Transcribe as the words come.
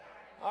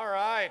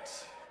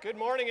right. Good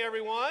morning,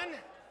 everyone.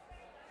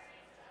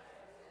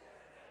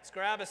 Let's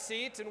grab a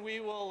seat and we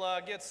will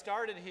get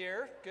started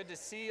here. Good to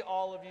see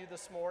all of you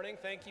this morning.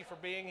 Thank you for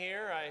being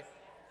here.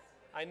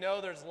 I know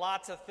there's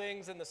lots of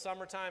things in the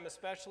summertime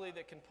especially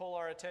that can pull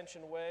our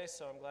attention away,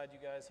 so I'm glad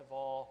you guys have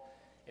all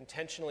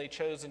intentionally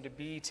chosen to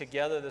be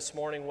together this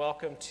morning.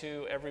 Welcome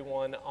to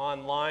everyone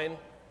online.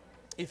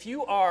 If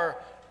you are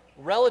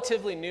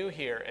relatively new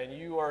here and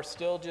you are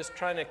still just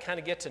trying to kind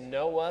of get to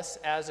know us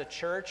as a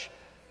church,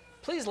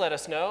 please let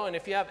us know. And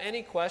if you have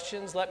any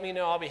questions, let me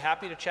know. I'll be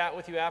happy to chat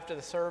with you after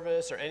the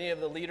service or any of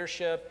the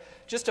leadership,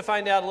 just to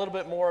find out a little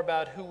bit more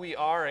about who we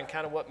are and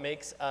kind of what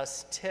makes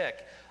us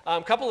tick.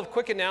 A couple of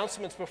quick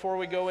announcements before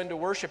we go into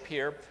worship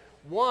here.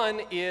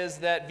 One is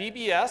that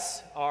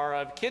VBS,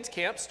 our kids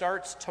camp,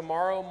 starts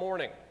tomorrow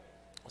morning.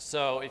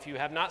 So if you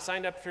have not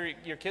signed up for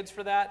your kids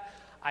for that,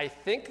 I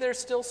think there's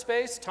still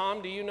space.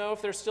 Tom, do you know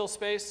if there's still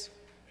space?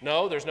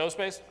 No, there's no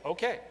space?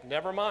 Okay,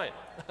 never mind.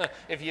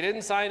 If you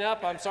didn't sign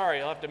up, I'm sorry.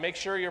 You'll have to make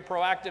sure you're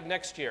proactive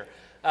next year.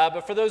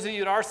 But for those of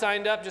you that are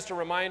signed up, just a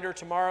reminder,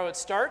 tomorrow it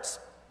starts.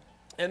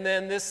 And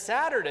then this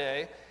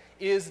Saturday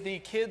is the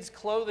kids'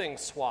 clothing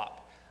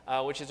swap,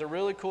 which is a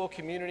really cool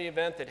community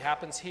event that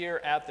happens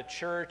here at the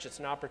church. It's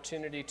an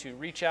opportunity to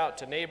reach out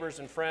to neighbors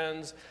and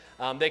friends.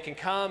 They can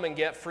come and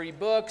get free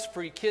books,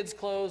 free kids'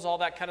 clothes, all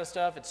that kind of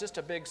stuff. It's just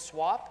a big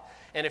swap.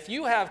 And if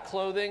you have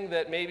clothing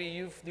that maybe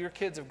your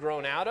kids have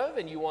grown out of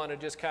and you want to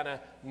just kind of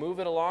move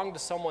it along to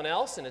someone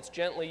else and it's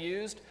gently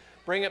used,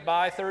 bring it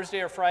by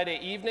Thursday or Friday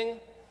evening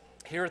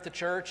here at the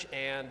church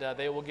and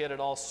they will get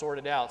it all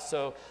sorted out.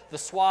 So the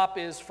swap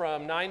is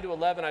from 9 to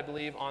 11, I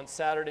believe, on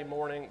Saturday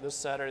morning, this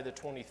Saturday the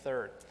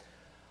 23rd.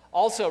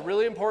 Also,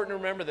 really important to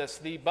remember this,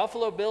 the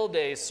Buffalo Bill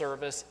Days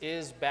service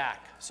is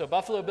back. So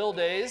Buffalo Bill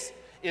Days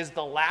is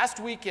the last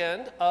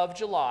weekend of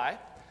July.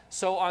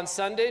 So on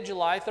Sunday,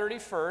 July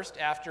 31st,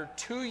 after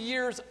 2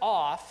 years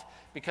off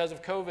because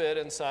of COVID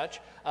and such,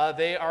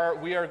 we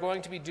are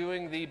going to be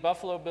doing the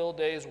Buffalo Bill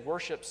Days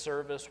worship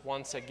service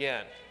once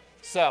again.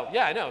 So,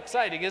 yeah, I know,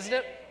 exciting, isn't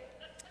it?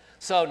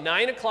 So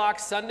 9 o'clock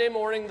Sunday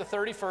morning, the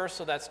 31st,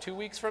 so that's 2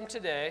 weeks from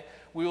today,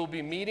 we will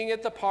be meeting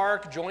at the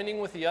park, joining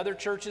with the other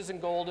churches in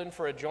Golden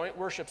for a joint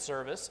worship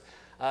service.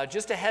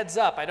 Just a heads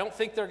up, I don't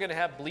think they're going to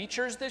have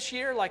bleachers this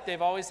year like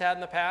they've always had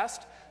in the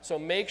past. So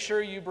make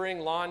sure you bring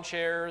lawn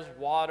chairs,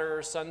 water,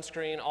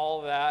 sunscreen, all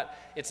of that.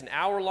 It's an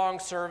hour-long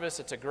service.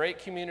 It's a great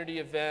community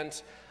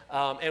event.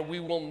 And we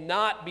will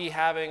not be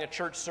having a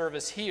church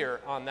service here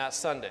on that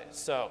Sunday.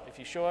 So if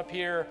you show up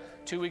here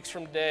 2 weeks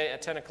from today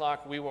at 10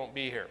 o'clock, we won't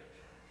be here.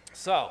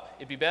 So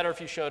it'd be better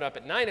if you showed up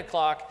at 9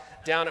 o'clock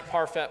down at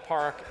Parfait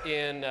Park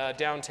in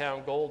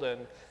downtown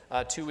Golden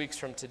 2 weeks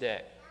from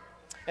today.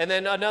 And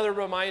then another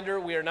reminder,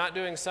 we are not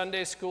doing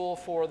Sunday school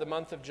for the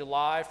month of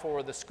July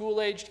for the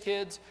school-aged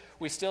kids.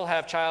 We still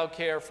have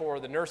childcare for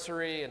the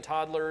nursery and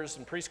toddlers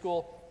and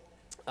preschool,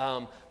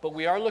 but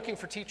we are looking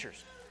for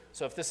teachers.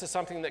 So if this is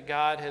something that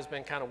God has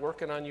been kind of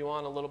working on you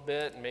on a little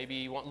bit, and maybe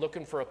you want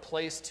looking for a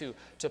place to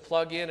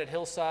plug in at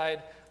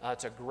Hillside,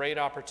 it's a great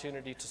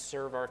opportunity to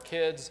serve our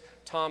kids.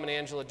 Tom and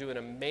Angela do an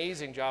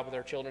amazing job with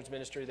our children's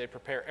ministry. They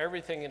prepare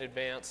everything in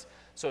advance,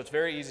 so it's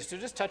very easy. So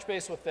just touch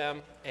base with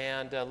them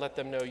and let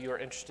them know you are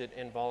interested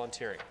in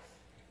volunteering.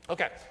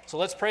 Okay, so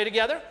let's pray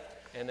together,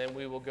 and then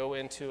we will go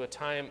into a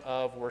time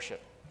of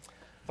worship.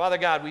 Father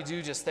God, we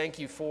do just thank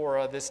you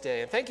for this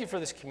day, and thank you for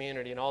this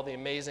community and all the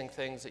amazing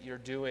things that you're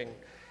doing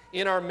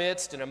in our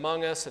midst and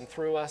among us and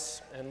through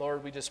us. And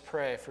Lord, we just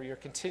pray for your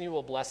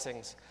continual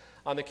blessings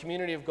on the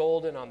community of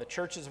Golden, on the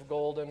churches of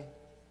Golden,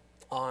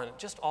 on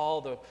just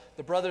all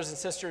the brothers and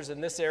sisters in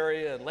this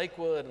area, and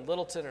Lakewood and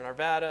Littleton and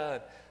Arvada.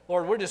 And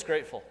Lord, we're just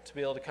grateful to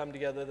be able to come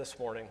together this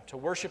morning to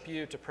worship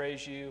you, to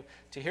praise you,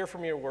 to hear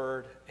from your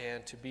word,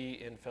 and to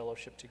be in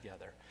fellowship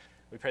together.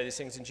 We pray these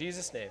things in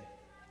Jesus' name.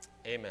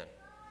 Amen.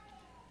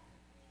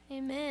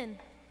 Amen.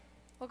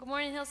 Well, good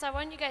morning, Hillside.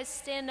 Why don't you guys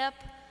stand up?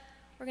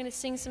 We're going to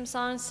sing some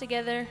songs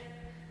together.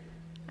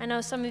 I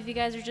know some of you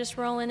guys are just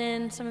rolling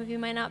in. Some of you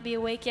might not be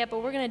awake yet,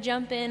 but we're going to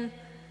jump in.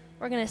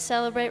 We're going to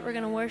celebrate. We're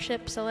going to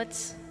worship. So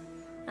let's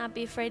not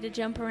be afraid to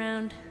jump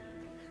around.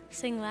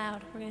 Sing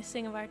loud. We're going to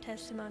sing of our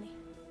testimony.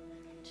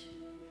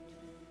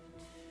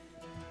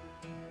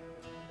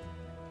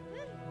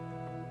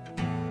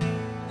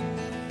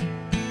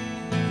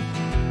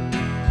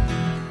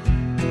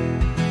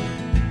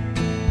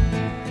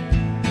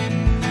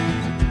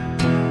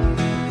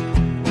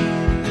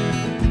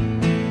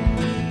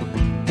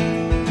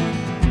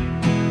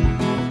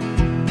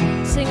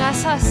 I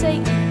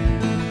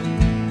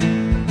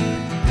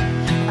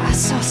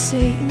saw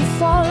Satan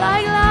fall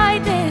like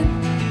lightning.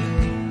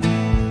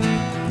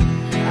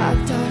 Our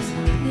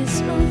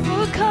darkness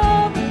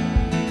overcome.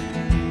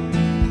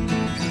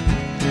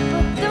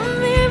 But the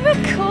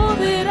miracle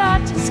that I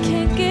just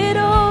can't get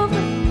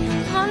over,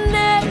 my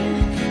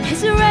name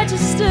is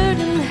registered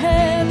in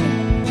heaven.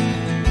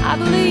 I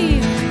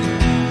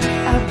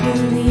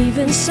believe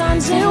in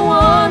signs and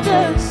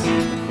wonders.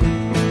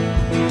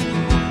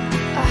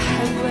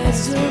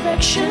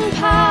 Resurrection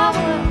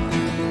power,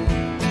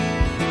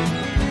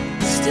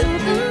 still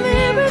the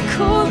mirror.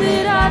 miracle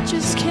that I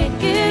just can't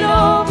get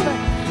over.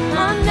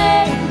 My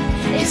name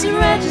is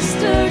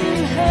registered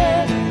in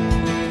heaven,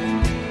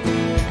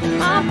 and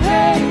my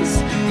praise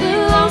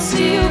belongs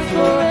to you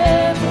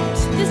forever.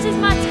 This is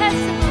my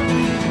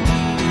testimony.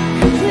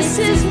 This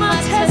is my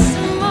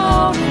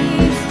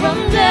testimony from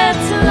death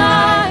to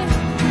life.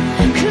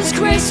 'Cause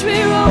grace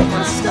rewrote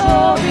my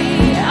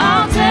story.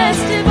 I'll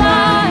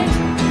testify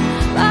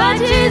by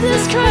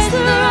Jesus Christ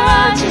the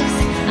righteous.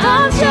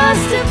 I'm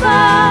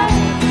justified.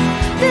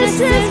 This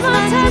is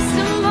my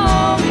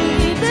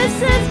testimony. This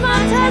is my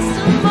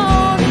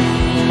testimony.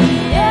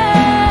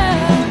 Yeah.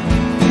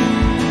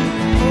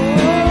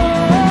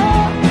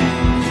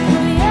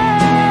 Oh,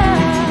 yeah.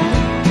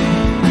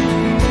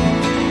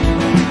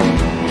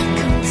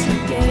 Come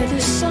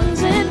together,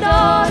 sons and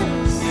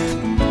daughters,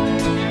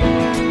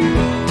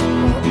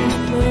 bought with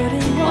blood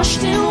and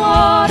washed in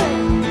water.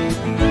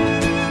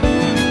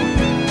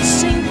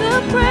 Sing the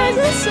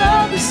praises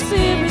of the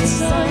Spirit,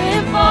 Son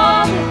and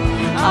Father.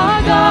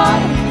 Our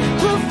God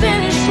will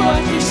finish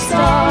what you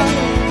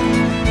started.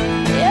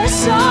 Yes,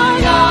 our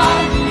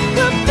God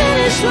will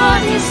finish what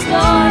He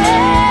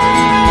started.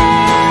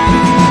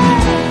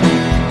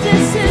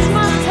 This is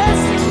my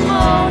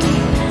testimony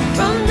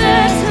from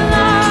death to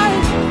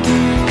life.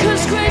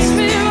 'Cause grace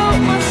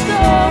rewrote my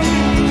story.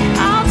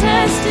 I'll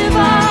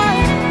testify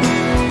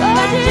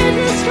by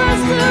Jesus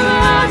Christ the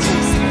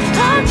righteous.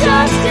 I'm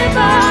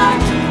justified.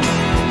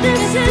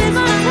 This is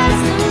my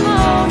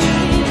testimony.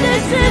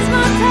 This is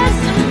my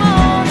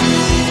testimony.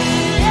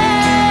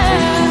 Yeah.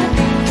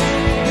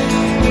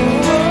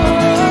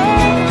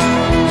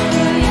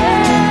 Oh,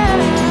 yeah.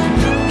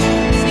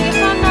 Sing, if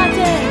I'm not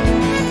dead,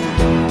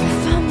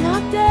 if I'm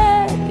not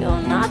dead,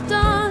 you're not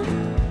done.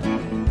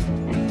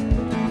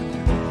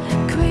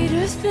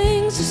 Greater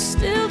things are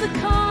still to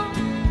come.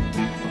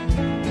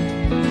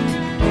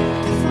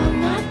 If I'm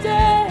not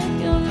dead,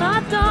 you're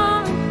not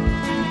done.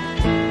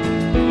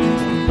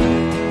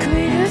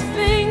 Greater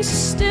things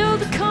are still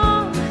to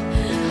come.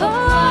 Oh,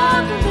 I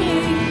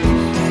believe.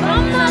 If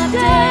I'm not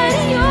dead,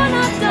 you're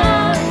not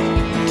done.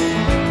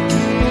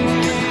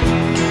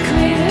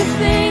 Greater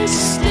things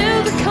are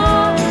still to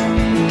come.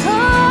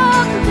 Oh,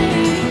 I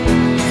believe.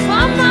 If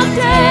I'm not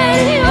dead,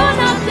 you're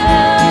not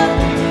done.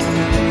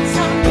 'Cause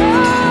I know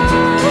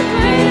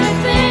greater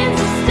things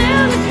are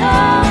still to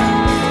come.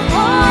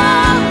 Oh,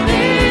 I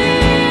believe.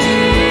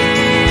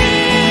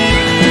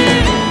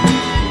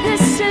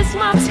 This is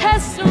my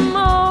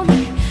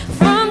testimony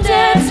from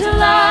death to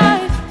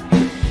life.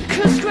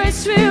 'Cause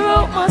grace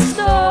rewrote my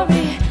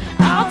story.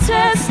 I'll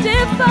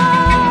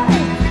testify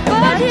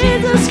by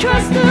Jesus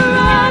Christ the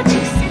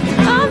righteous.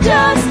 I'm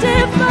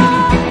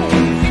justified.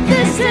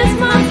 This is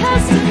my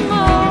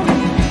testimony.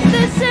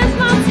 This is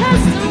my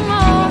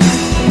testimony.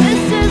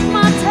 This is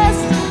my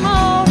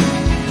testimony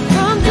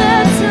from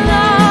death to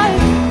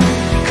life.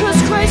 'Cause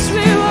grace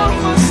rewrote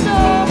my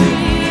story.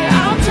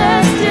 I'll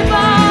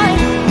testify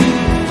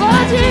by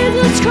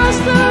Jesus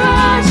Christ the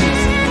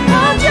righteous.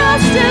 I'm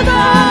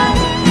justified.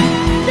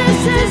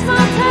 This is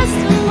my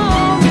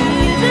testimony.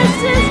 This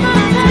is my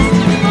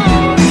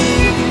testimony.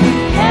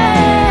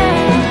 Yeah.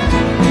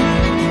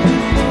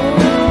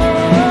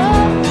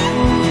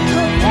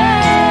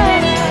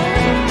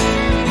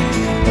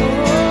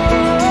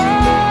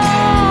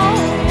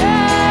 Oh,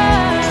 yeah.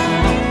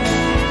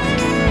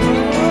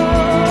 Oh,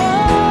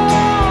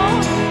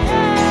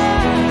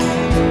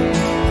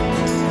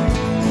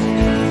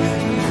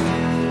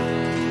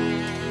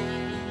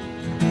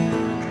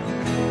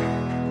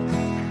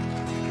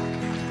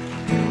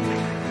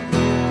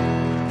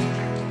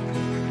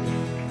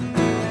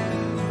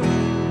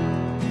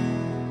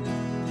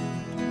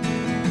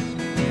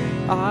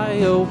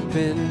 I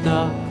open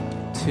up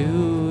to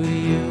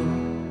you.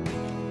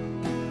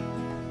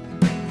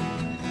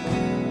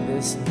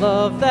 This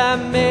love that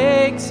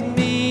makes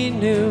me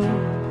new.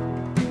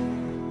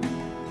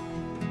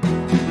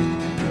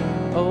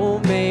 Oh,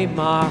 may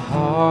my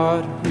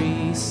heart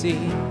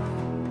receive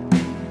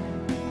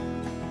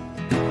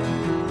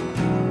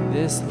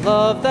this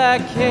love that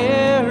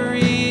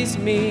carries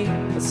me.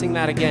 Let's sing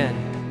that again.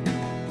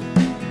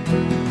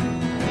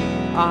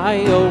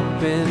 I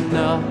open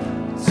up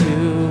to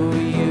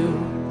you.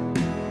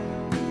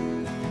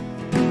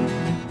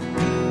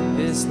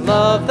 This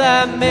love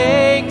that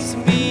makes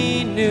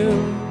me new.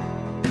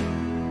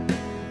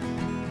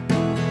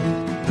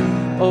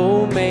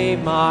 Oh, may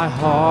my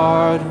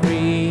heart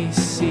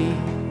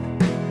receive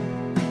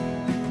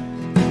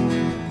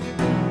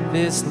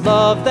this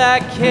love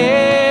that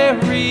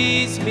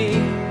carries me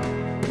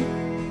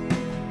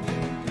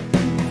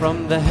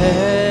from the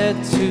head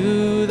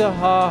to the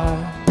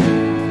heart.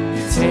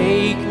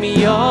 Take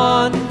me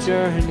on a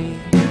journey,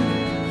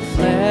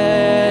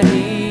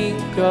 letting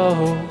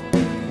go,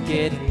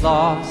 getting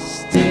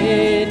lost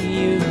in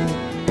you.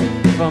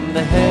 From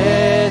the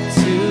head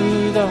to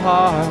the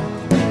heart,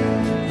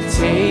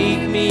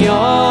 take me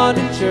on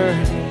a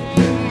journey,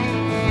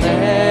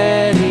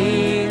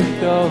 letting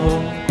go,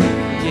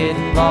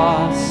 getting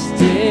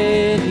lost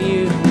in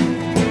you.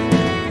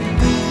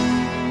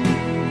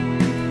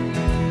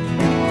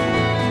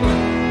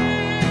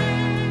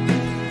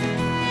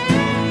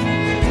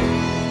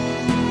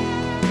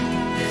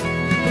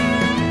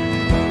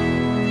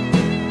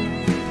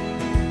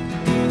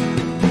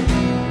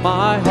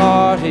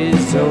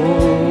 is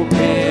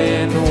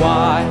open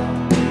wide.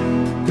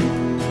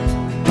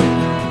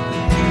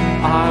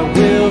 I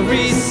will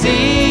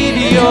receive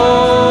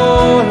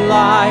your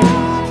light.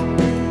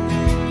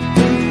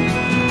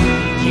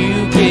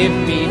 You give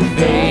me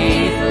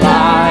faith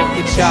like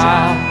a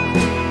child.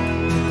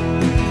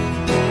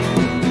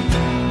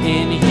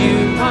 In you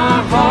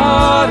my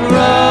heart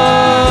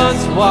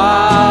runs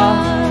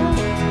wild.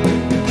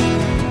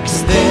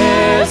 'Cause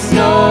there's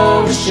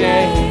no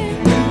shame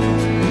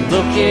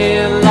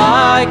looking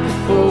like a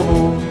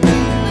fool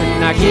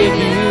when I give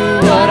you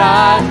what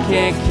I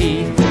can't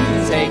keep.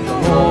 Take a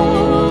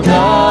hold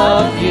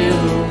of you.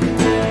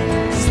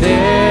 'Cause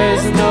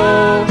there's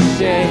no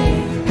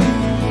shame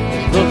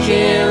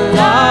looking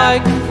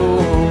like a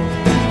fool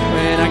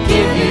when I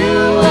give you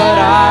what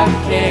I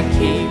can't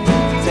keep.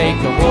 Take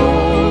a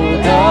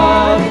hold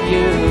of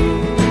you.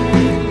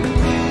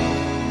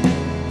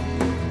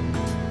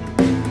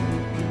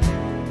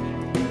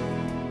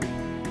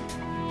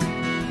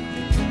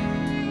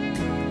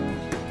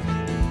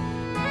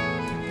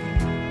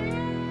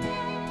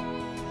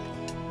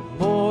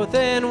 More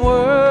than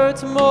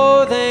words,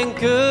 more than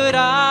good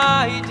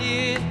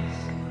ideas,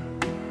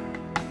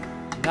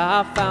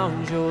 I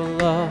found your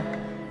love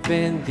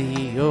in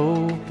the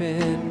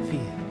open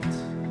fields.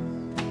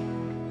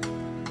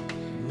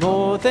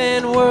 More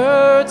than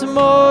words,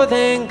 more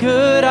than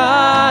good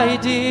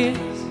ideas,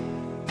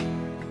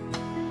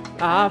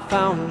 I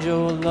found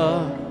your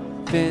love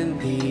in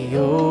the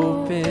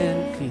open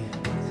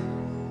fields.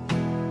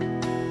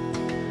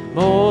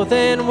 More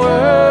than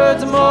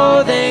words,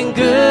 more than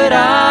good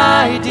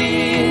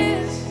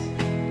ideas,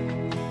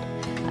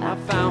 I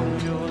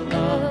found your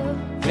love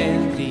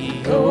in the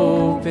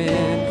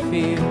open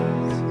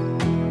fields.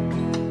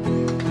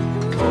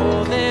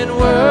 More than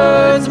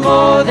words,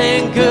 more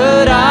than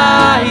good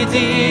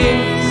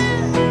ideas,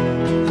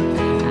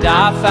 and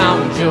I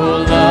found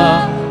your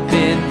love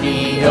in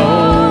the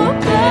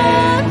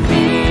open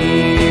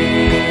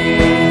fields.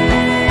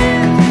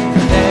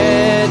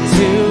 Head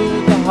to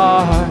the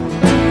heart,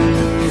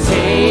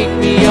 take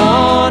me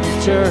on a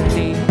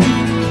journey,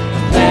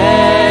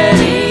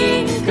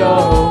 letting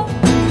go,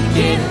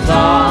 get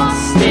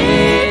lost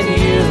in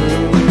you.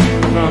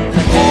 From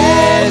the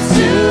head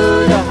to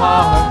the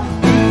heart,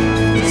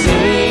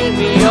 take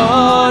me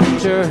on a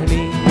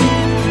journey,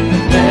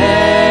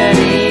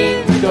 letting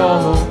go,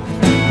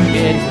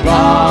 get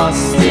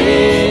lost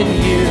in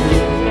you.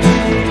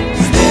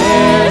 'Cause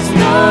there's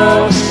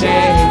no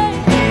shame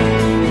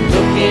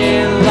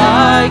looking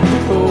like a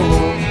fool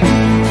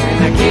when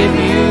I give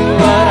you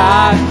what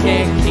I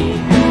can't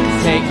keep.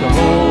 Take a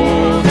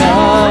hold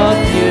of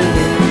you.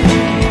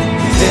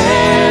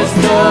 There's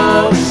no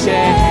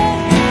shame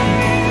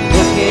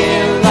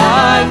looking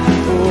like a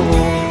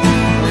fool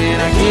when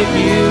I give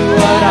you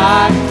what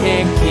I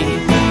can't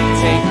keep.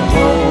 Take a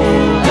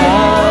hold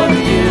of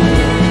you.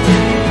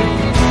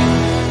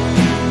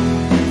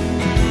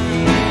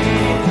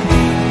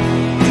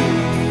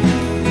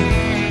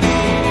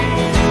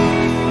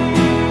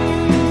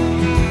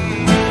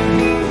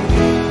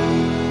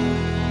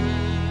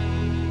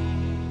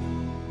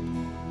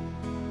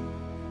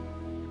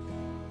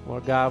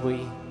 Lord God,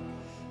 we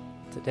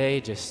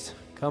today just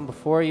come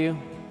before you,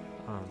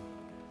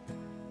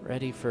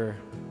 ready for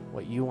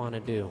what you want to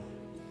do.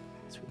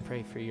 So we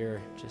pray for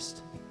your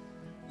just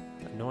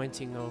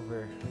anointing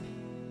over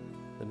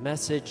the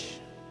message,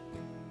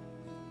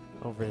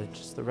 over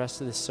just the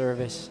rest of the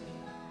service,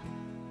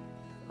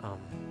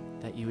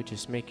 that you would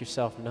just make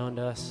yourself known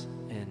to us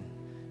in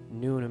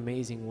new and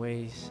amazing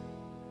ways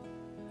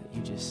that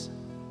you just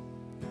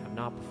have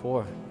not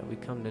before, that we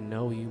come to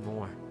know you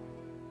more.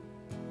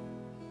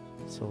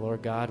 So,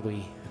 Lord God,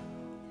 we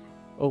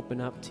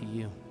open up to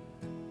you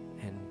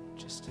and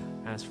just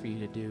ask for you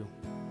to do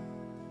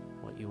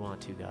what you want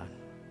to, God.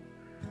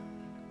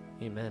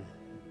 Amen.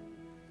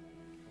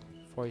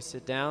 Before you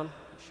sit down,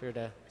 be sure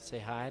to say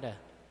hi to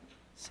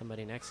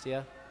somebody next to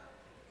you.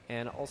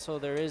 And also,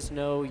 there is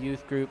no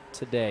youth group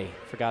today.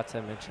 Forgot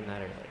to mention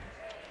that earlier.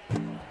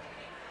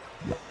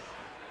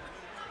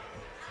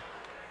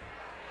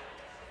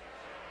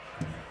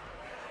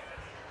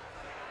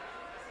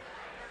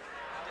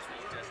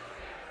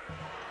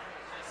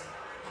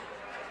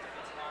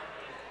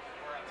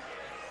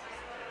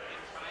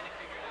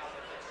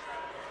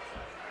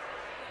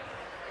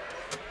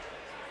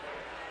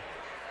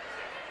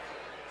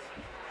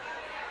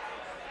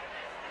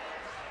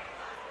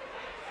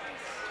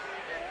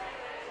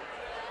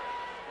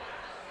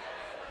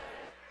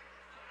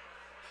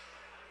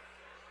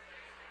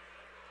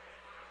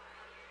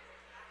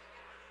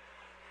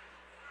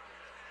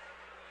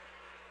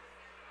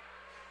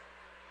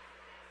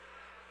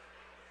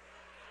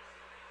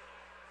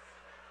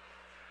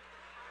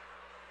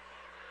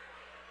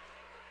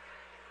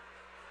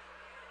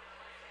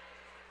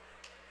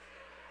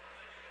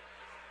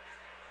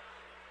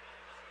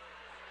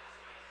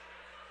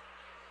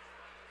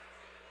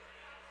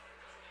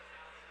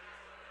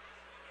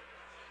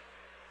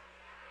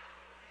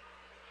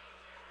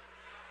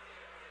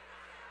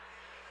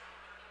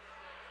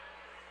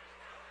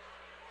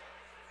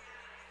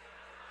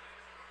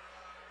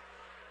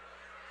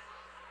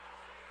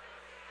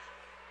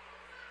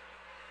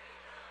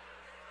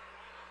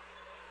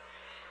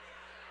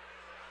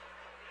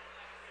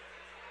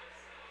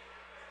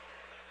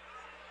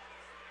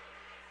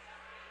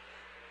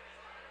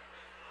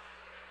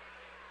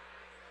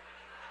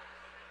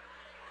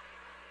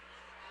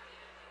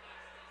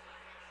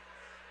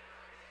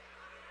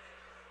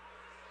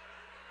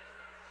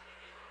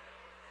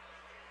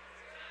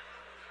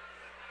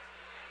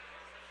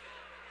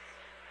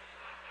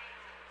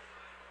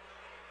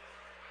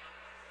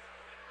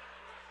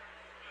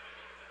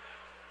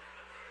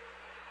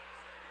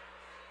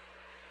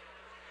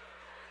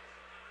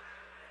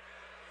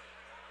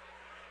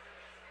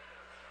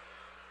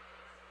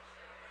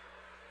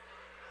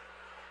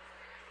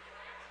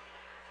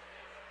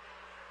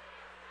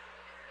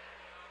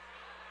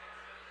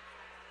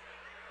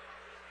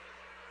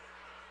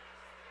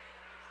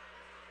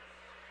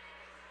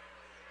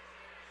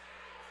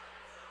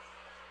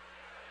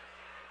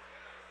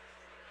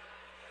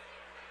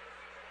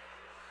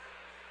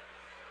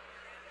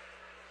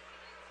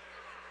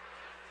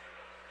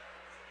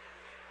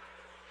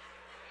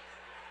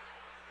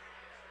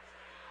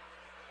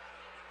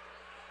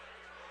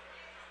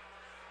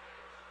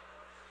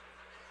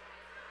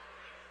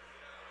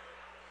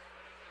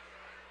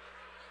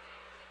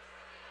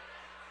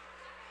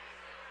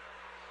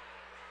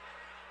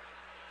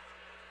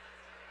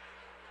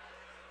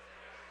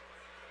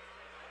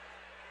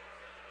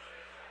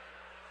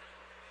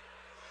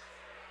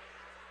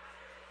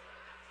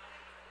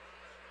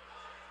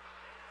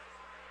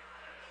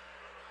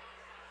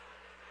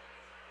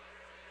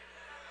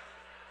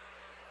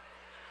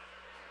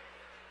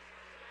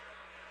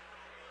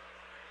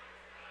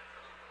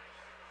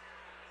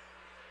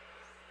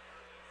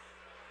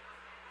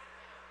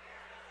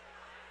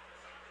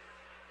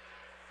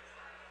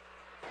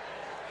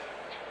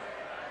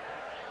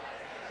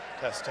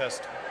 Test,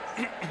 test.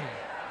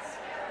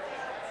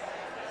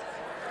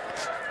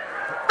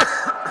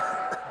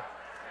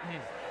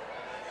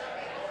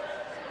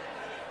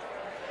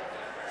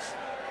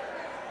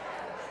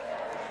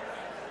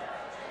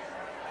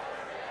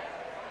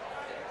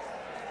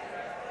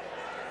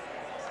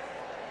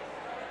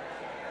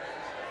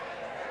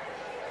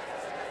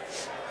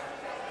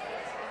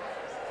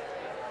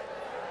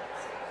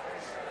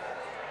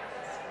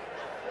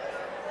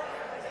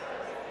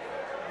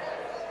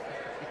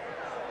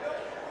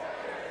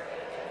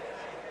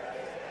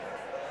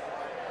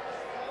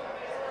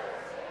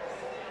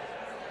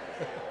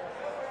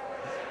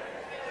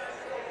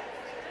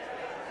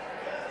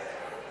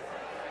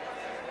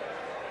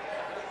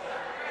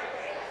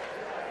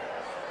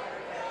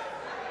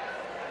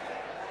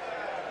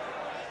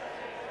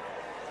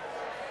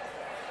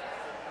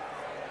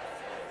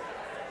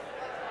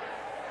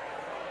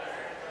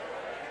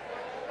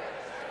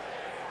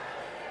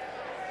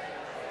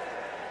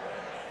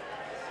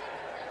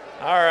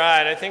 All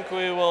right, I think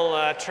we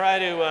will try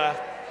to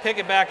pick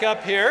it back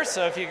up here,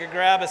 so if you could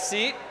grab a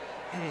seat.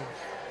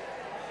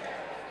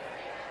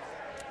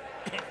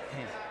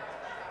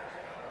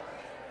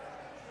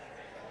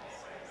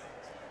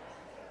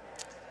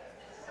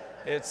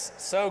 It's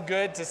so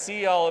good to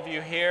see all of you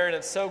here, and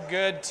it's so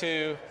good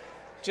to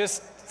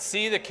just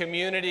see the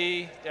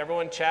community,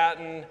 everyone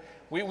chatting.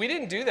 We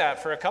didn't do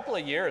that for a couple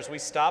of years. We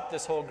stopped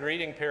this whole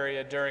greeting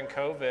period during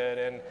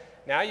COVID, and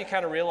now you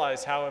kind of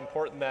realize how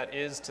important that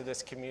is to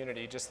this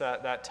community, just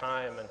that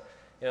time. And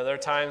you know, there are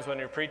times when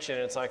you're preaching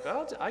and it's like,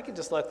 oh, I can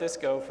just let this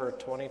go for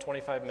 20,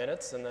 25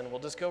 minutes and then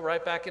we'll just go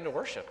right back into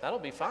worship. That'll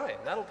be fine.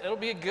 It'll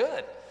be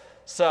good.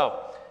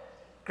 So,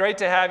 great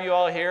to have you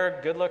all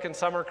here. Good looking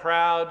summer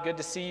crowd. Good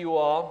to see you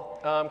all.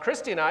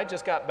 Christy and I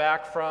just got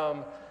back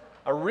from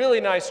a really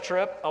nice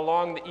trip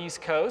along the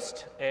East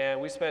Coast, and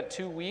we spent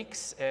 2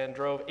 weeks and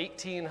drove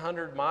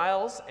 1,800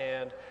 miles,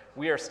 and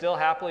we are still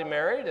happily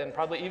married, and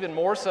probably even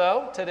more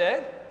so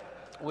today.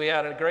 We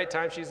had a great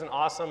time. She's an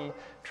awesome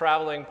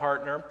traveling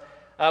partner.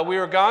 We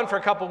were gone for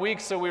a couple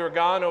weeks, so we were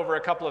gone over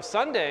a couple of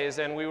Sundays,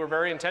 and we were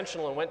very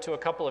intentional and went to a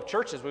couple of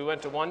churches. We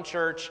went to one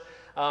church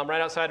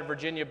right outside of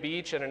Virginia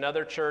Beach and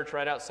another church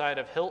right outside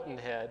of Hilton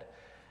Head.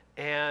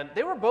 And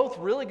they were both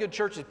really good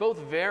churches, both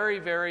very,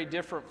 very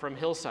different from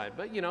Hillside.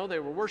 But, you know, they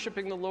were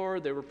worshiping the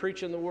Lord, they were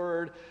preaching the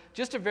Word,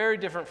 just a very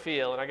different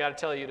feel. And I got to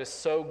tell you, it is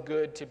so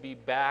good to be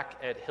back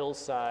at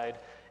Hillside.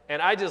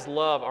 And I just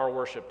love our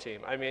worship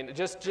team. I mean,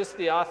 just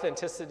the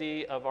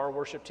authenticity of our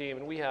worship team.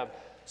 And we have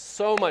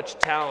so much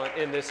talent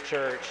in this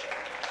church.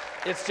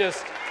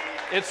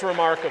 It's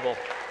remarkable.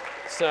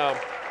 So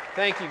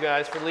thank you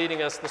guys for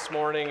leading us this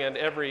morning and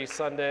every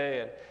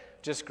Sunday. And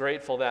just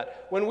grateful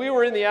that when we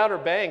were in the Outer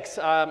Banks,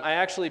 I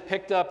actually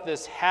picked up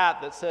this hat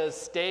that says,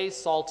 "Stay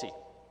salty."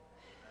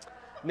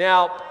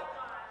 Now,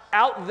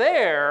 out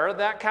there,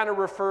 that kind of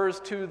refers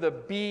to the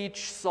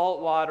beach,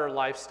 saltwater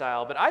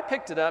lifestyle, but I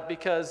picked it up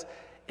because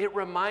it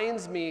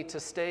reminds me to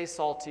stay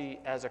salty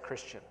as a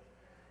Christian.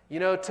 You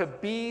know, to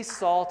be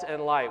salt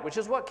and light, which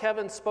is what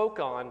Kevin spoke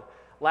on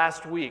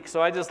last week.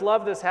 So I just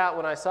love this hat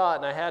when I saw it,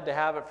 and I had to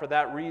have it for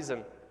that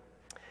reason.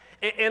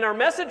 And our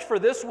message for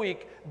this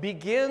week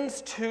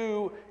begins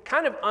to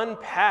kind of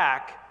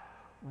unpack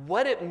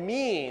what it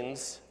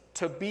means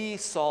to be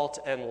salt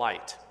and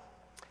light.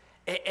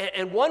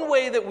 And one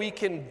way that we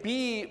can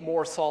be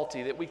more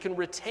salty, that we can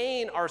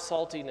retain our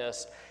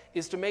saltiness,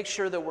 is to make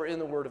sure that we're in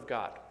the Word of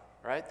God,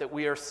 right? That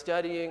we are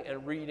studying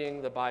and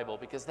reading the Bible,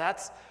 because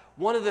that's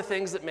one of the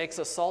things that makes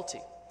us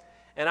salty.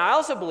 And I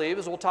also believe,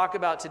 as we'll talk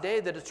about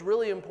today, that it's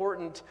really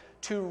important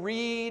to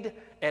read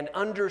and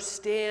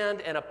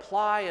understand and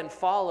apply and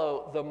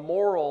follow the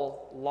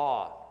moral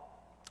law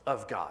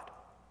of God.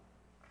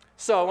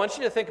 So I want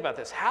you to think about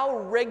this. How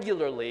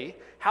regularly,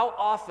 how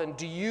often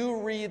do you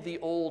read the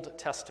Old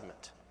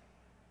Testament?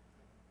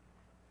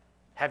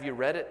 Have you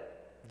read it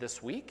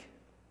this week?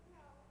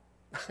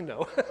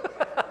 No.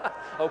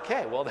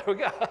 Okay, well, there we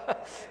go.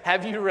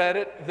 Have you read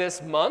it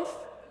this month?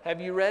 Have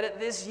you read it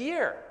this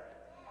year?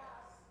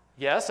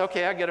 Yes,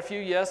 okay, I get a few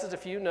yeses, a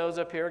few no's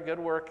up here. Good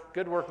work,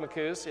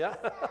 Macoos, yeah.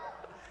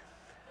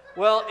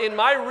 Well, in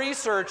my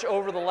research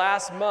over the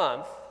last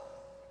month,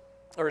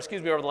 over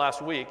the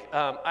last week,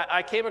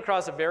 I came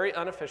across a very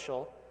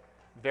unofficial,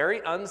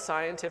 very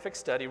unscientific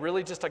study,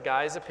 really just a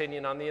guy's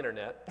opinion on the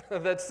internet,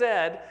 that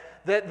said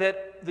that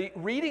the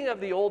reading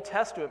of the Old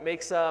Testament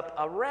makes up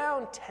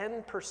around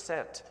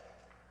 10%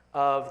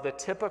 of the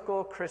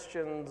typical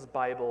Christian's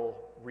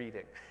Bible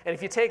reading. And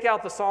if you take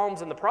out the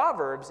Psalms and the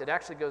Proverbs, it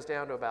actually goes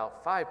down to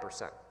about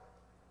 5%.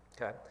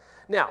 Okay?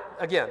 Now,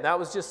 again, that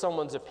was just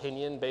someone's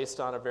opinion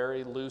based on a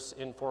very loose,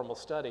 informal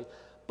study,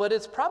 but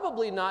it's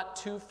probably not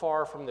too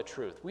far from the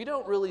truth. We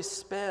don't really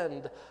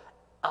spend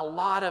a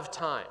lot of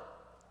time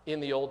in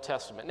the Old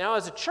Testament. Now,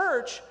 as a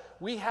church,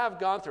 we have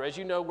gone through, as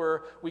you know,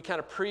 we kind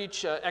of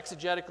preach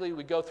exegetically,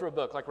 we go through a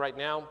book. Like right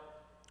now,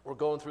 we're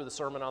going through the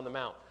Sermon on the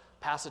Mount.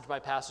 passage by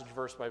passage,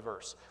 verse by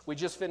verse. We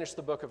just finished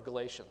the book of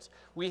Galatians.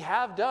 We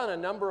have done a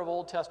number of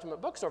Old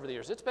Testament books over the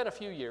years. It's been a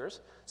few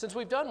years since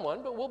we've done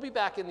one, but we'll be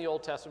back in the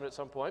Old Testament at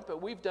some point.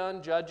 But we've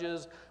done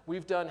Judges,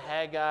 we've done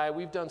Haggai,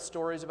 we've done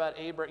stories about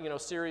Abraham,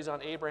 series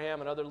on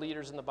Abraham and other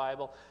leaders in the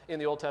Bible in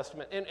the Old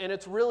Testament. And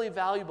it's really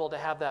valuable to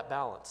have that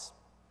balance.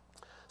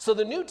 So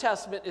the New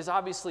Testament is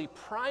obviously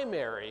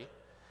primary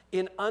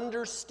in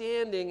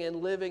understanding and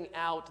living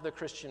out the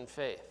Christian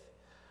faith.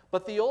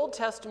 But the Old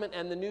Testament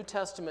and the New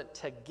Testament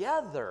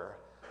together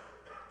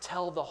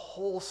tell the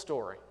whole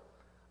story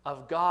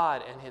of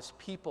God and his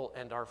people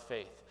and our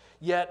faith.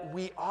 Yet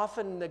we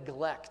often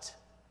neglect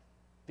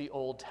the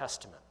Old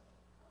Testament.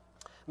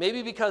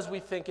 Maybe because we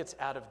think it's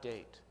out of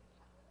date.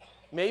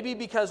 Maybe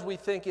because we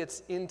think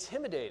it's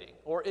intimidating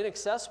or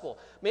inaccessible.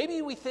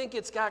 Maybe we think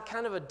it's got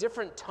kind of a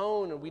different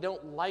tone and we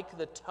don't like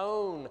the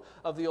tone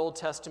of the Old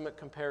Testament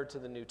compared to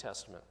the New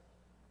Testament.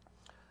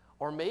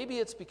 Or maybe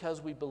it's because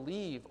we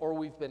believe or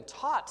we've been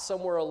taught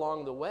somewhere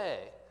along the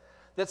way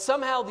that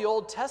somehow the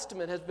Old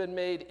Testament has been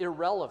made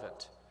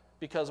irrelevant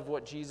because of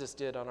what Jesus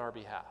did on our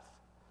behalf.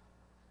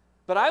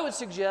 But I would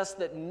suggest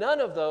that none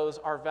of those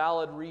are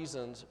valid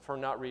reasons for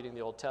not reading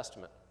the Old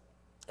Testament.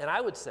 And I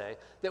would say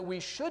that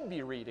we should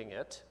be reading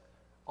it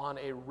on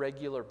a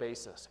regular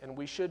basis, and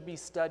we should be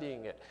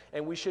studying it,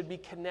 and we should be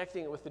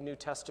connecting it with the New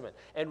Testament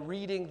and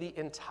reading the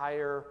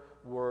entire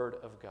Word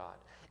of God.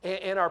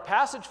 And our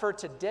passage for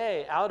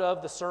today out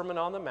of the Sermon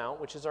on the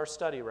Mount, which is our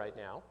study right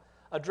now,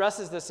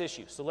 addresses this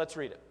issue. So let's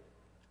read it.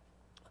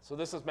 So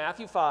this is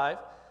Matthew 5,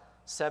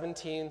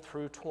 17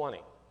 through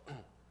 20.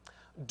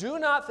 Do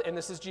not, and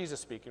this is Jesus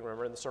speaking,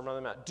 remember, in the Sermon on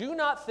the Mount. Do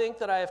not think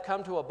that I have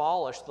come to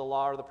abolish the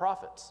law or the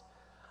prophets.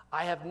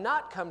 I have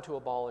not come to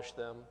abolish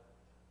them,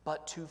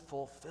 but to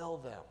fulfill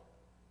them.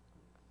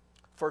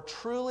 For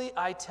truly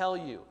I tell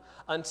you,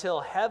 until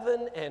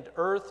heaven and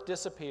earth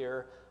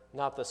disappear,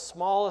 not the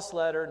smallest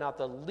letter, not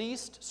the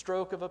least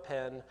stroke of a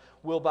pen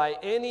will by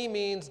any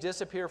means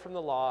disappear from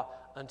the law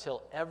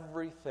until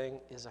everything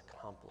is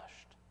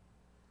accomplished.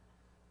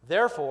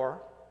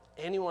 Therefore,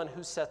 anyone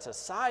who sets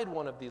aside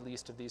one of the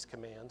least of these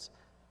commands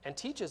and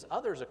teaches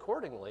others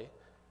accordingly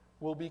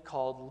will be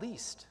called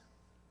least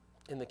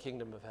in the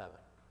kingdom of heaven.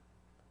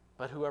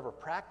 But whoever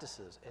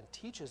practices and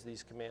teaches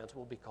these commands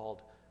will be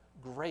called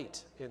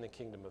great in the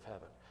kingdom of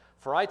heaven.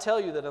 For I tell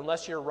you that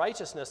unless your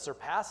righteousness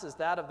surpasses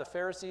that of the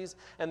Pharisees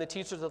and the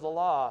teachers of the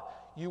law,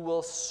 you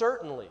will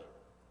certainly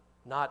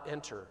not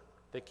enter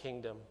the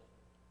kingdom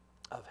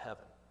of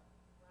heaven.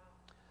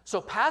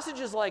 So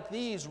passages like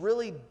these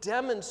really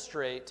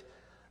demonstrate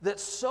that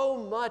so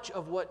much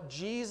of what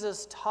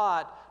Jesus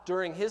taught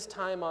during his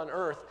time on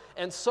earth,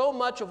 and so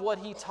much of what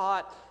he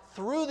taught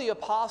through the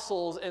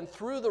apostles and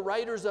through the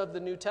writers of the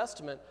New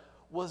Testament,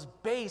 was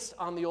based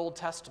on the Old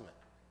Testament.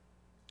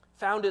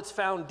 Found its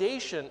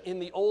foundation in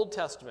the Old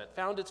Testament,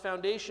 found its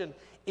foundation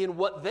in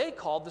what they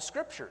called the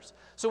Scriptures.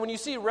 So when you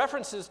see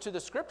references to the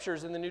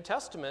Scriptures in the New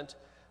Testament,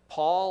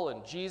 Paul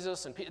and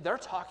Jesus and Peter, they're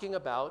talking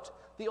about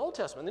the Old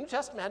Testament. The New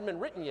Testament hadn't been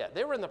written yet.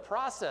 They were in the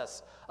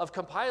process of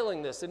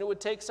compiling this, and it would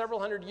take several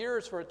hundred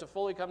years for it to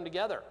fully come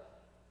together.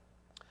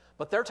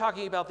 But they're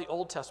talking about the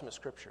Old Testament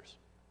Scriptures.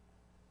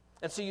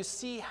 And so you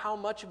see how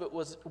much of it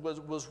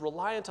was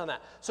reliant on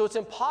that. So it's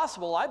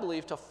impossible, I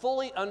believe, to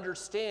fully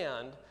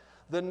understand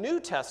the New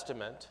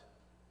Testament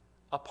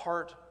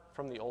apart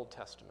from the Old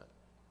Testament.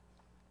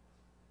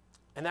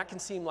 And that can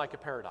seem like a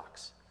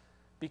paradox,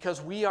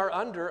 because we are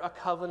under a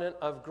covenant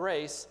of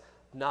grace,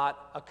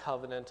 not a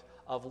covenant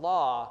of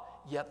law,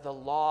 yet the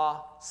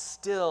law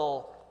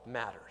still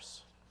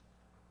matters.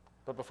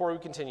 But before we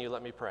continue,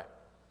 let me pray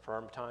for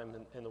our time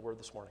in the Word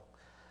this morning.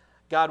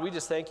 God, we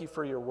just thank you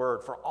for your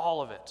Word, for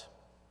all of it,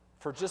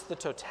 for just the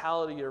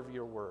totality of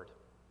your Word.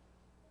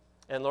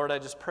 And Lord, I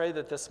just pray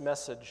that this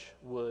message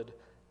would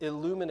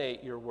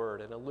illuminate your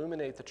Word and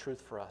illuminate the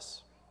truth for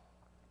us,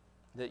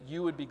 that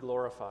you would be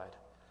glorified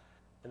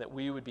and that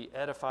we would be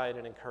edified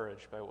and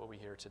encouraged by what we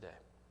hear today.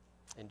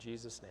 In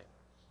Jesus'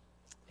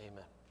 name,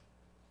 amen.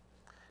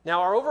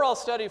 Now, our overall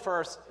study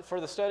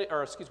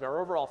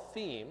our overall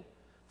theme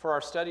for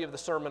our study of the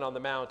Sermon on the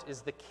Mount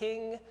is the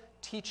King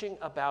teaching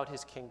about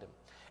his kingdom.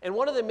 And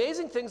one of the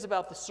amazing things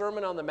about the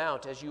Sermon on the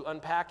Mount, as you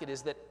unpack it,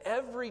 is that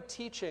every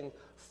teaching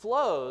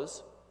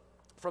flows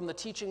from the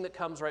teaching that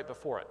comes right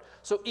before it.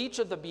 So each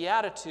of the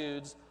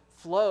Beatitudes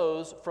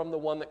flows from the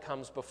one that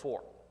comes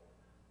before.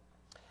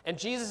 And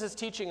Jesus'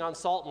 teaching on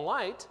salt and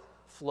light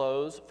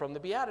flows from the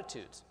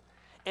Beatitudes.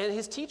 And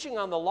his teaching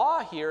on the law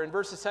here in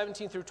verses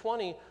 17 through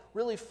 20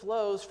 really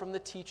flows from the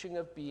teaching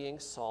of being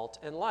salt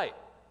and light.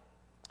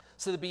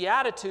 So the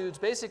Beatitudes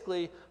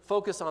basically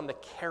focus on the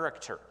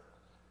character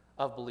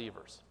of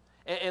believers.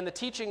 And the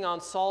teaching on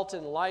salt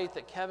and light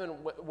that Kevin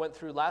went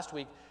through last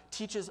week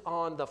teaches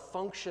on the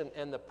function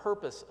and the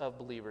purpose of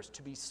believers,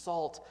 to be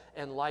salt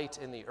and light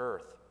in the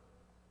earth.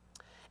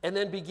 And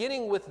then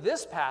beginning with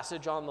this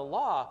passage on the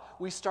law,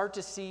 we start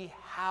to see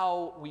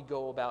how we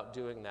go about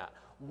doing that.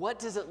 What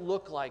does it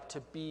look like to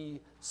be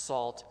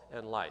salt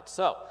and light?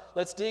 So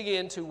let's dig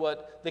into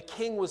what the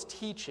king was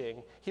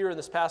teaching here in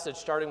this passage,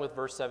 starting with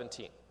verse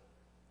 17.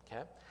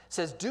 Okay? It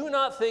says, do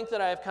not think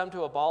that I have come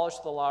to abolish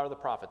the law or the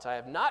prophets. I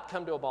have not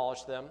come to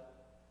abolish them,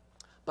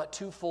 but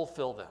to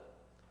fulfill them.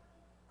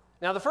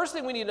 Now, the first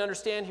thing we need to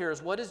understand here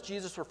is, what is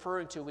Jesus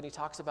referring to when he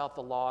talks about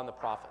the law and the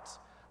prophets?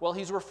 Well,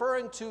 he's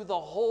referring to the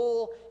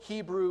whole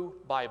Hebrew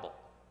Bible,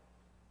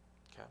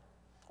 okay?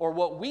 Or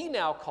what we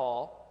now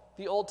call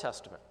the Old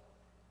Testament.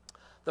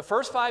 The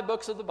first 5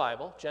 books of the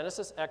Bible,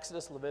 Genesis,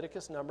 Exodus,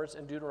 Leviticus, Numbers,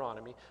 and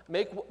Deuteronomy,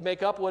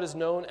 make up what is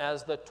known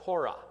as the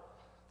Torah,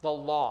 the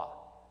law.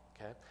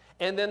 Okay?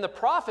 And then the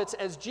prophets,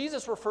 as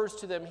Jesus refers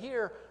to them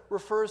here,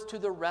 refers to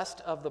the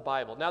rest of the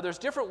Bible. Now, there's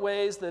different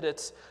ways that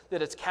it's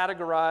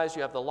categorized.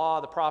 You have the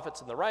law, the prophets,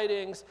 and the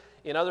writings.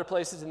 In other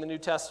places in the New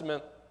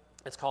Testament,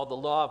 it's called the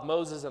law of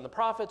Moses and the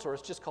prophets, or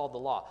it's just called the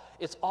law.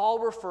 It's all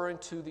referring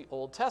to the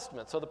Old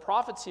Testament. So the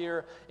prophets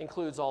here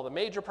includes all the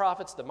major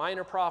prophets, the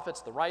minor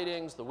prophets, the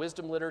writings, the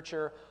wisdom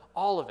literature,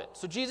 all of it.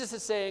 So Jesus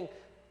is saying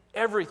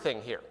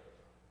everything here.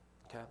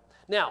 Okay?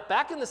 Now,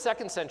 back in the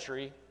 2nd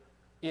century,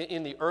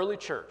 in the early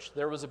church,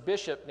 there was a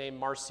bishop named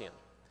Marcion.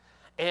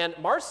 And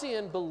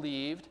Marcion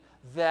believed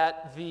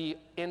that the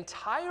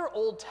entire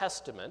Old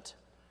Testament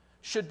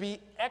should be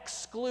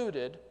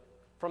excluded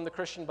from the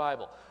Christian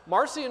Bible.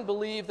 Marcion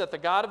believed that the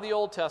God of the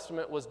Old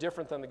Testament was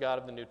different than the God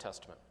of the New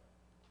Testament.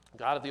 The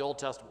God of the Old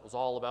Testament was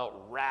all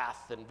about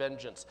wrath and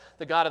vengeance.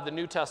 The God of the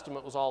New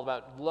Testament was all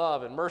about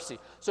love and mercy.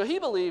 So he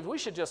believed we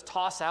should just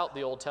toss out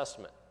the Old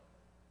Testament.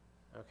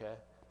 Okay?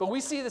 But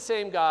we see the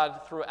same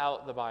God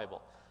throughout the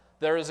Bible.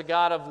 There is a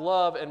God of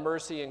love and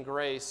mercy and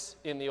grace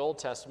in the Old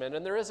Testament,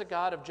 and there is a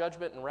God of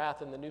judgment and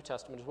wrath in the New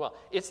Testament as well.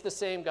 It's the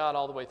same God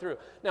all the way through.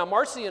 Now,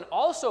 Marcion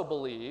also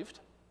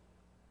believed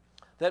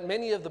that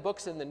many of the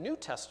books in the New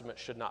Testament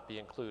should not be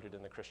included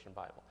in the Christian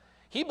Bible.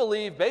 He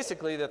believed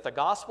basically that the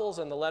Gospels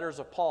and the letters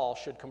of Paul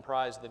should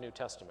comprise the New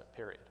Testament,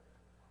 period.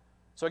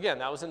 So again,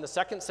 that was in the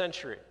 2nd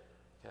century.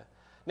 Okay?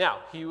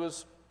 Now, he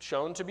was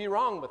shown to be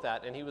wrong with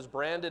that, and he was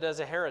branded as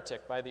a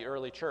heretic by the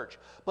early church.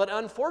 But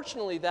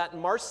unfortunately, that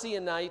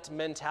Marcionite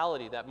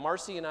mentality, that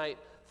Marcionite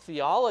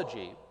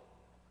theology,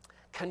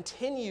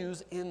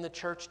 continues in the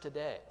church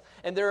today.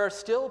 And there are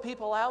still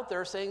people out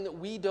there saying that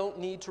we don't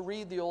need to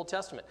read the Old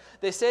Testament.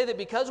 They say that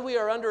because we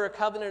are under a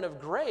covenant of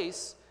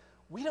grace,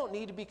 we don't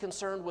need to be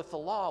concerned with the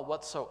law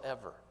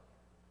whatsoever.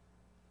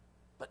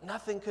 But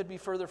nothing could be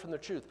further from the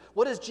truth.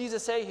 What does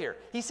Jesus say here?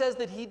 He says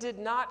that he did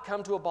not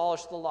come to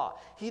abolish the law.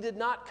 He did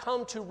not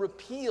come to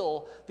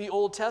repeal the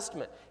Old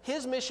Testament.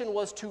 His mission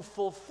was to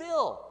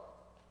fulfill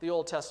the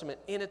Old Testament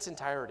in its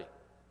entirety.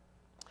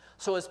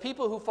 So as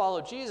people who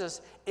follow Jesus,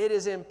 it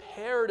is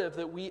imperative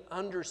that we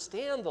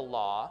understand the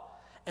law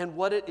and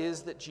what it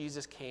is that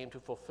Jesus came to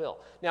fulfill.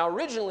 Now,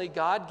 originally,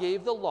 God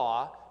gave the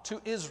law to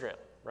Israel,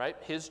 right?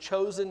 His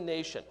chosen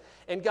nation.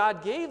 And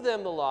God gave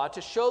them the law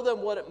to show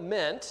them what it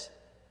meant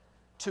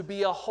to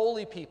be a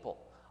holy people,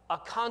 a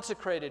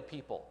consecrated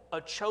people, a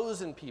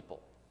chosen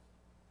people.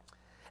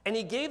 And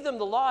he gave them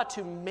the law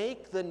to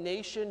make the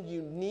nation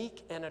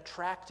unique and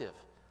attractive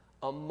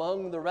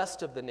among the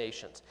rest of the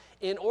nations,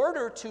 in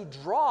order to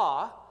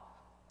draw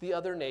the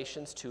other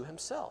nations to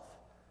himself.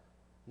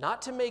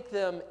 Not to make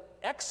them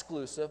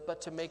exclusive, but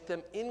to make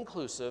them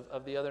inclusive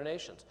of the other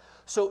nations.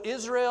 So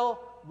Israel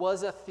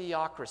was a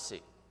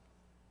theocracy,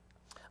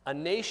 a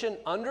nation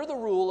under the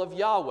rule of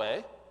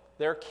Yahweh,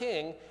 their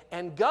king,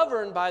 and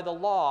governed by the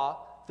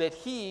law that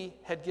he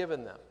had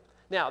given them.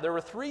 Now, there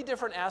were 3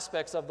 different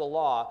aspects of the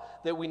law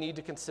that we need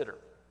to consider.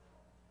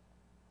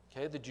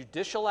 Okay, the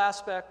judicial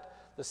aspect,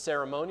 the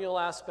ceremonial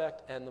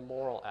aspect, and the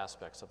moral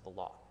aspects of the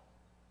law.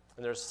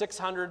 And there's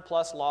 600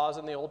 plus laws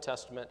in the Old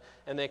Testament,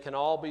 and they can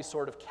all be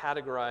sort of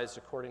categorized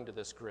according to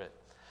this grid.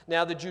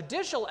 Now, the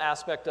judicial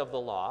aspect of the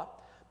law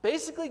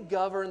basically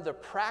governed the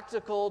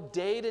practical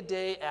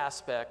day-to-day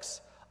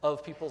aspects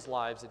of people's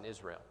lives in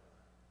Israel.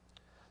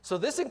 So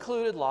this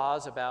included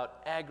laws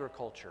about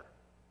agriculture,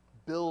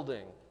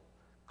 building,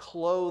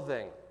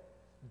 clothing,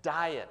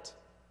 diet,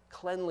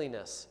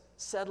 cleanliness,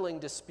 settling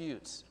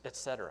disputes,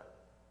 etc.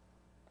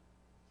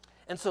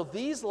 And so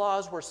these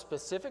laws were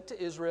specific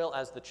to Israel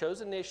as the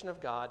chosen nation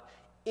of God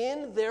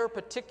in their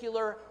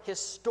particular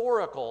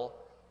historical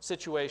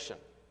situation.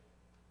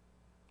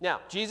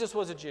 Now, Jesus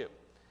was a Jew,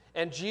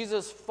 and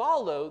Jesus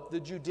followed the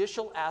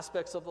judicial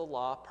aspects of the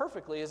law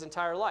perfectly his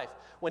entire life.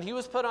 When he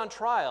was put on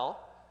trial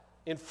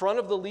in front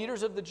of the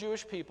leaders of the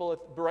Jewish people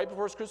right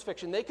before his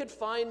crucifixion, they could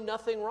find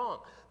nothing wrong.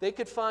 They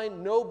could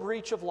find no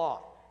breach of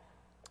law.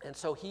 And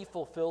so he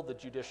fulfilled the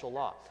judicial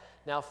law.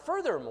 Now,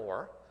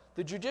 furthermore,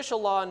 the judicial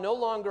law no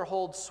longer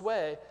holds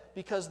sway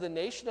because the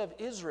nation of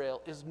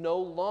Israel is no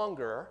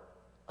longer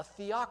a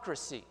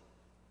theocracy.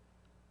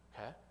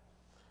 Okay?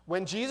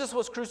 When Jesus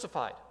was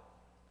crucified,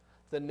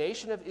 the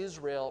nation of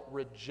Israel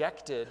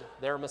rejected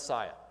their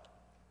Messiah.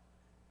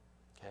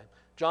 Okay?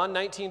 John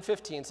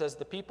 19:15 says,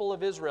 the people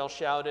of Israel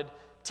shouted,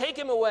 "Take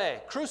him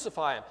away,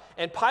 crucify him."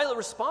 And Pilate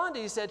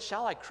responded, he said,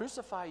 "Shall I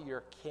crucify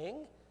your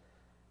king?"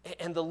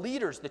 And the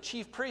leaders, the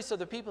chief priests of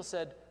the people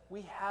said,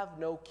 "We have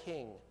no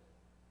king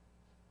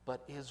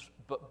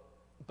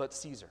but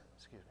Caesar."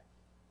 Excuse me.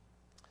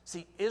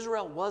 See,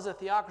 Israel was a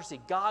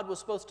theocracy. God was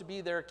supposed to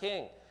be their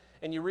king.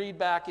 And you read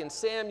back in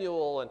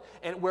Samuel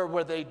and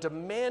where they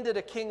demanded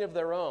a king of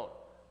their own.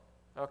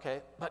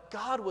 Okay, but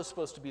God was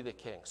supposed to be the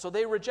king. So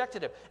they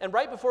rejected him. And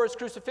right before his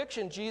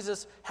crucifixion,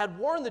 Jesus had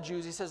warned the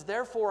Jews. He says,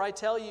 therefore I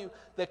tell you,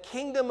 the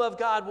kingdom of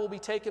God will be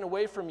taken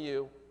away from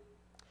you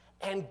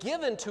and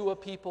given to a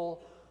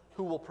people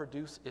who will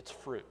produce its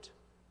fruit.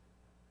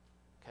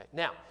 Okay,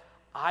 now,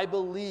 I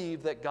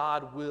believe that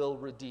God will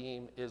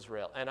redeem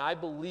Israel. And I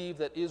believe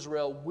that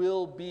Israel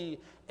will be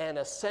an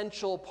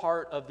essential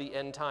part of the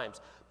end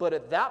times. But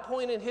at that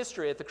point in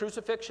history, at the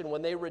crucifixion,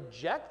 when they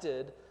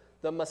rejected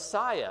the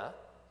Messiah,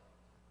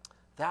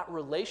 that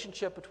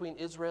relationship between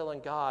Israel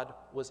and God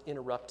was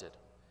interrupted,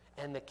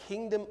 and the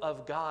kingdom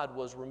of God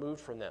was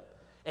removed from them.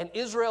 And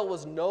Israel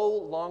was no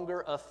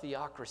longer a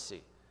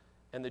theocracy,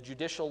 and the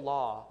judicial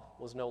law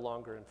was no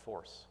longer in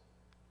force.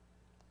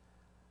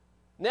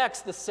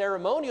 Next, the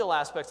ceremonial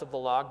aspects of the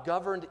law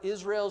governed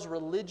Israel's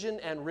religion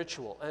and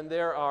ritual, and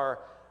there are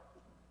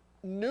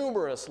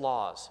numerous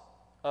laws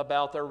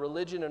about their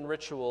religion and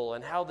ritual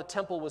and how the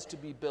temple was to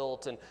be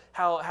built and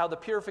how the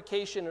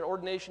purification and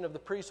ordination of the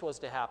priest was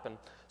to happen.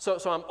 So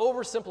I'm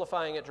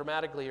oversimplifying it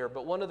dramatically here,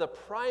 but one of the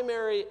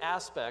primary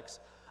aspects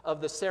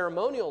of the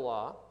ceremonial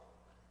law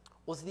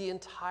was the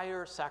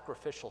entire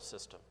sacrificial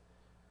system.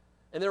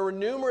 And there were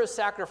numerous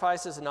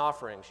sacrifices and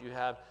offerings. You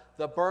have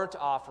the burnt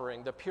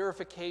offering, the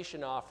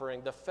purification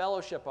offering, the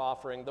fellowship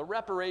offering, the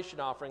reparation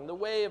offering, the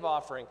wave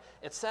offering,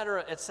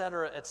 etc.,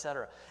 etc.,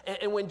 etc.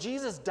 And when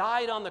Jesus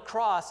died on the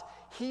cross,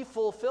 he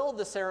fulfilled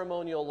the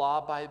ceremonial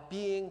law by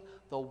being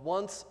the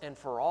once and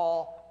for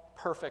all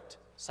perfect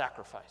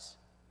sacrifice.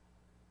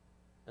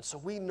 And so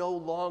we no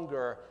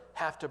longer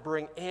have to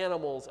bring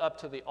animals up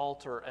to the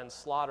altar and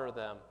slaughter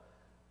them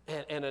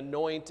and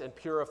anoint and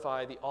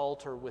purify the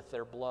altar with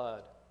their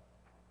blood.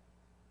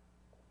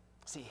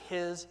 See,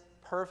 his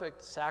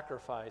perfect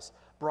sacrifice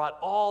brought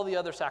all the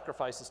other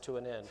sacrifices to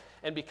an end.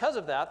 And because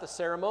of that, the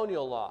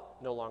ceremonial law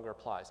no longer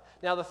applies.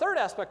 Now, the third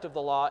aspect of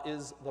the law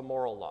is the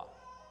moral law.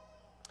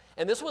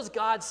 And this was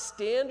God's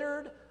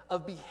standard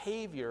of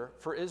behavior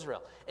for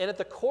Israel. And at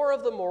the core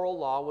of the moral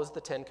law was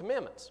the Ten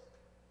Commandments.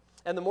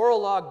 And the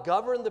moral law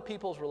governed the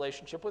people's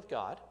relationship with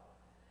God,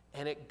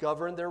 and it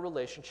governed their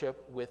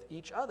relationship with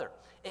each other.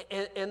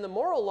 And the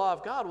moral law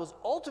of God was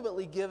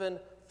ultimately given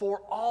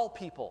for all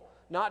people,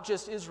 not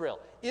just Israel.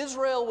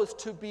 Israel was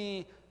to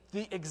be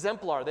the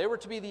exemplar. They were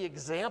to be the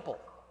example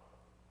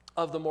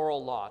of the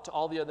moral law to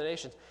all the other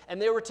nations.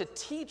 And they were to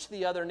teach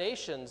the other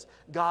nations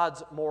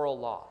God's moral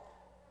law.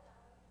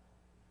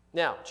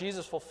 Now,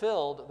 Jesus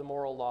fulfilled the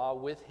moral law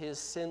with his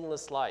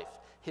sinless life,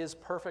 his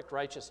perfect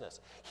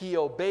righteousness. He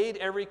obeyed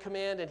every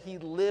command and he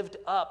lived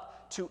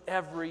up to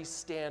every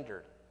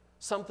standard,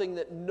 something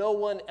that no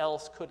one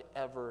else could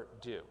ever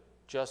do,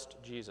 just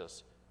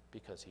Jesus,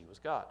 because he was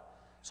God.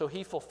 So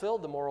he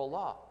fulfilled the moral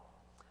law.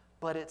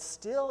 But it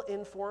still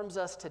informs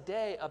us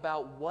today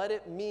about what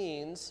it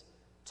means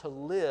to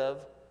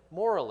live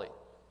morally.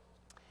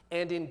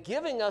 And in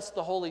giving us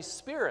the Holy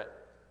Spirit,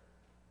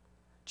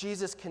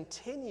 Jesus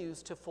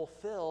continues to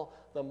fulfill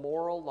the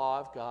moral law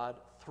of God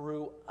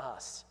through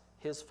us,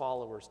 his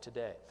followers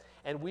today.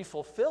 And we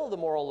fulfill the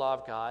moral law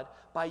of God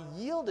by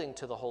yielding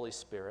to the Holy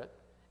Spirit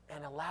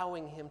and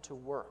allowing him to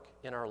work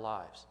in our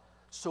lives.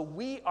 So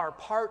we are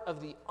part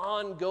of the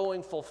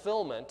ongoing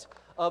fulfillment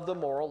of the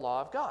moral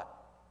law of God.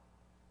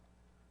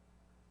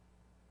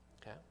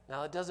 Okay?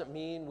 Now, it doesn't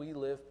mean we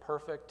live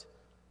perfect,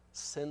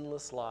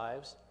 sinless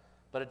lives,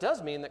 but it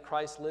does mean that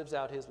Christ lives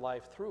out his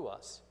life through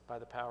us by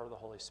the power of the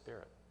Holy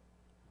Spirit.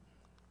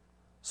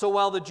 So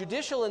while the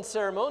judicial and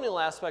ceremonial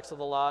aspects of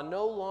the law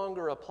no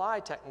longer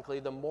apply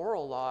technically, the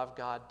moral law of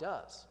God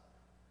does.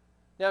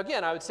 Now,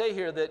 again, I would say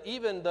here that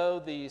even though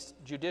these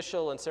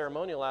judicial and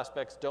ceremonial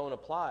aspects don't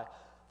apply,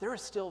 there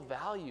is still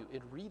value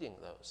in reading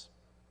those.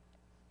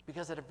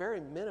 Because at a very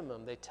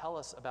minimum, they tell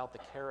us about the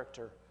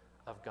character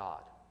of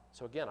God.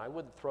 So again, I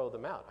wouldn't throw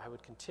them out. I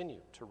would continue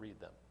to read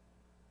them.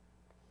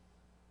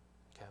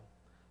 Okay?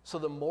 So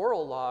the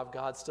moral law of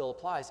God still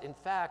applies. In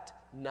fact,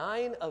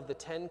 9 of the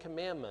 10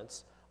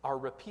 commandments are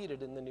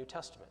repeated in the New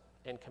Testament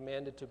and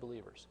commanded to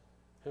believers.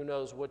 Who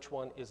knows which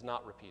one is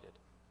not repeated?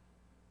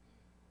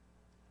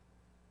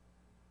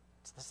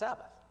 It's the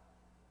Sabbath.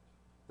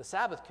 The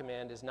Sabbath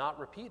command is not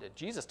repeated.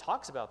 Jesus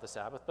talks about the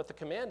Sabbath, but the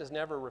command is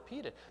never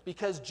repeated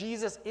because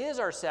Jesus is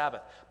our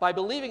Sabbath. By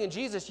believing in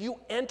Jesus, you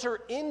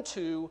enter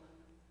into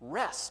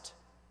rest.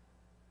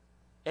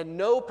 And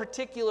no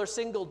particular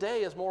single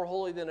day is more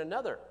holy than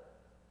another.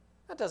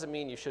 That doesn't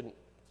mean you shouldn't,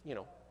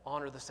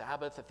 honor the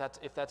Sabbath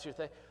if that's your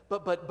thing.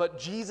 But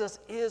Jesus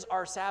is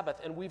our Sabbath,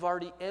 and we've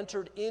already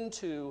entered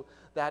into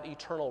that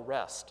eternal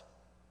rest,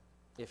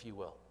 if you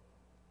will.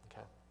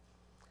 Okay?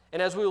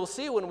 And as we will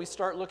see when we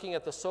start looking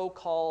at the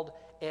so-called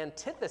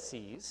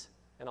antitheses,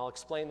 and I'll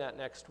explain that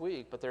next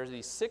week, but there's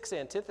these 6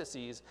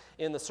 antitheses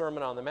in the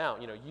Sermon on the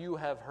Mount. You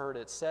have heard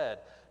it said,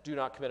 do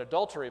not commit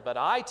adultery, but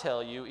I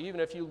tell you, even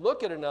if you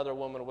look at another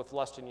woman with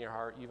lust in your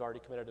heart, you've already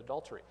committed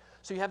adultery.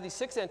 So you have these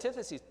 6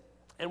 antitheses.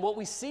 And what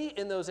we see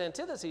in those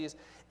antitheses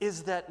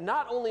is that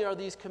not only are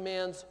these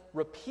commands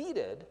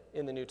repeated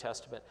in the New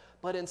Testament,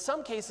 but in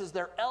some cases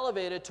they're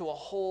elevated to a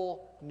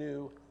whole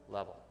new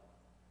level.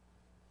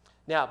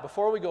 Now,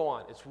 before we go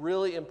on, it's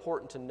really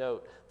important to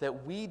note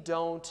that we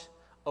don't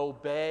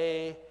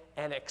obey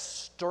an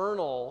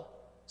external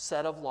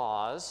set of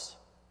laws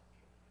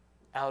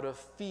out of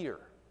fear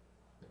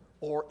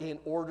or in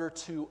order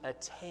to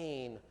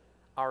attain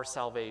our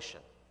salvation.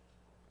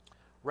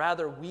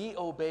 Rather, we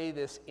obey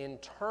this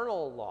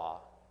internal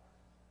law,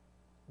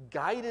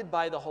 guided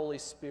by the Holy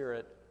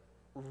Spirit,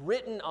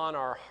 written on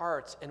our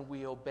hearts, and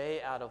we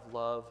obey out of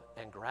love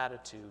and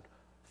gratitude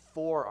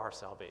for our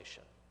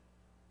salvation.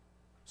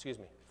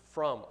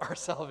 From our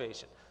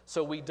salvation.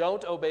 So we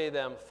don't obey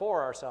them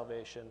for our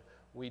salvation,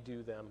 we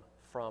do them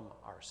from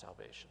our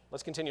salvation.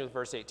 Let's continue with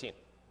verse 18.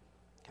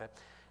 Okay.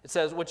 It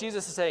says, what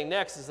Jesus is saying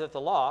next is that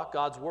the law,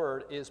 God's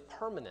word, is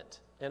permanent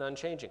and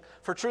unchanging.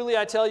 For truly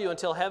I tell you,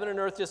 until heaven and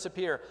earth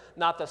disappear,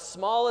 not the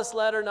smallest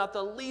letter, not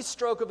the least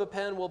stroke of a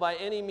pen will by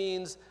any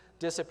means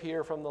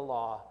disappear from the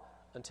law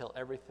until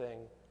everything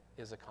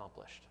is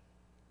accomplished.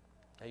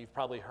 Now, you've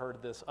probably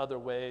heard this other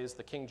ways.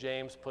 The King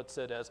James puts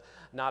it as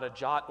not a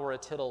jot or a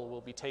tittle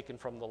will be taken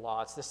from the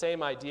law. It's the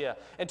same idea.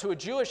 And to a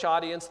Jewish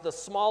audience, the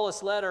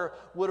smallest letter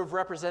would have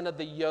represented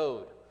the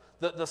yod,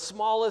 the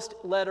smallest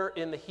letter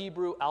in the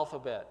Hebrew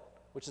alphabet,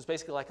 which is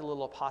basically like a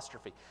little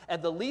apostrophe.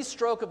 And the least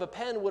stroke of a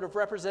pen would have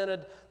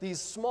represented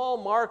these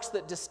small marks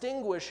that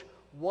distinguish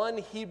one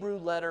Hebrew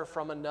letter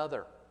from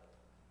another.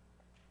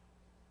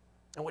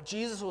 And what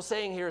Jesus was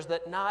saying here is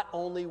that not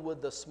only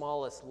would the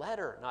smallest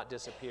letter not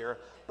disappear,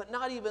 but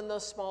not even the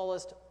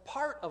smallest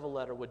part of a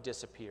letter would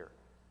disappear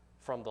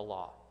from the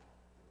law.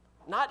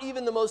 Not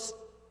even the most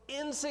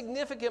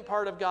insignificant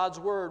part of God's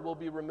word will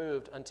be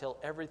removed until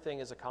everything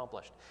is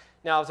accomplished.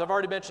 Now, as I've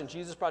already mentioned,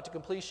 Jesus brought to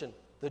completion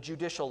the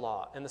judicial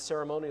law and the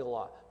ceremonial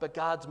law. But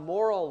God's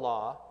moral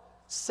law,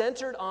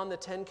 centered on the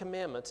Ten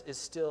Commandments, is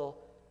still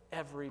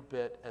every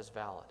bit as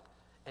valid.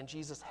 And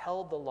Jesus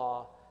held the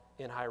law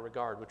in high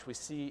regard, which we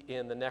see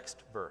in the next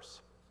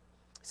verse.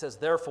 He says,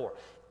 therefore,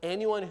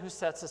 anyone who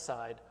sets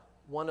aside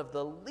one of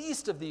the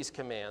least of these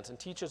commands and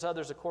teaches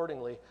others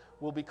accordingly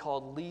will be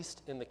called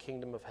least in the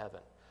kingdom of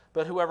heaven.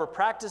 But whoever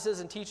practices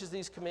and teaches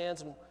these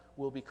commands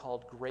will be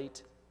called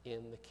great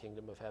in the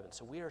kingdom of heaven.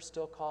 So we are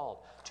still called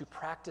to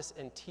practice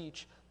and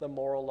teach the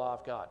moral law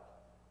of God.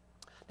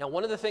 Now,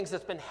 one of the things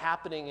that's been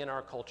happening in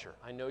our culture,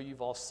 I know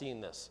you've all seen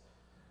this,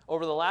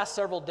 over the last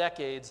several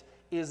decades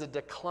is a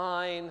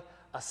decline,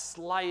 a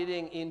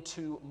sliding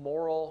into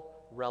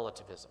moral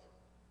relativism.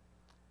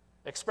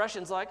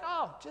 Expressions like,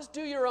 oh, just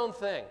do your own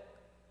thing.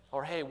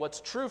 Or, hey,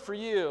 what's true for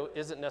you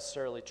isn't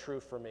necessarily true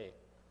for me.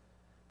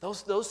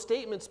 Those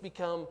statements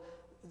become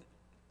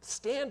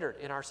standard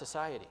in our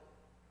society.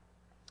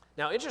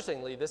 Now,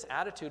 interestingly, this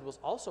attitude was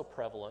also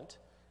prevalent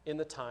in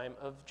the time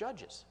of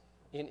Judges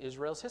in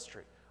Israel's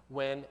history,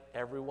 when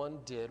everyone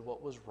did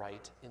what was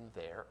right in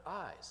their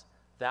eyes.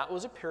 That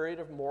was a period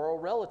of moral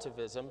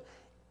relativism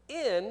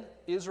in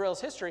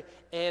Israel's history,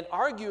 and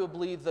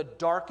arguably the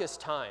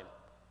darkest time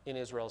in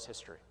Israel's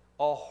history.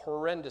 A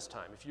horrendous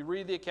time. If you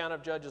read the account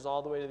of Judges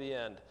all the way to the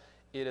end,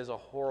 it is a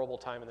horrible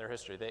time in their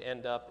history. They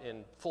end up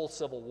in full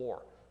civil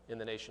war in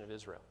the nation of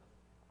Israel.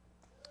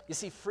 You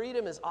see,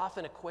 freedom is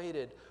often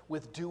equated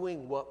with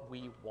doing what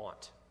we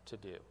want to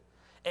do.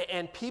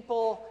 And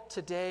people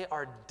today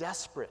are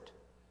desperate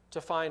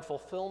to find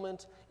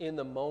fulfillment in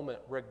the moment,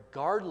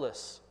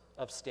 regardless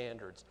of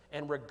standards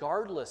and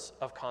regardless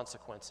of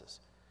consequences.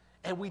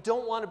 And we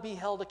don't want to be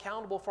held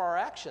accountable for our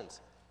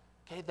actions.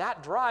 Okay,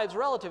 that drives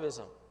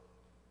relativism.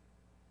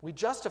 We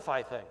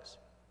justify things.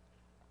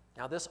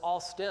 Now, this all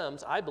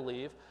stems, I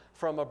believe,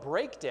 from a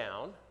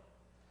breakdown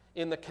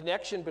in the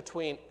connection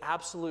between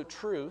absolute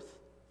truth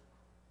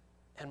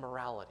and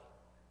morality.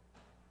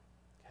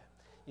 Okay.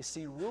 You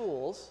see,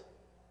 rules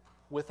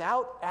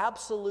without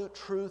absolute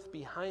truth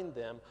behind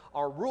them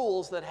are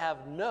rules that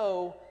have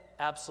no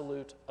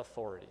absolute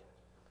authority.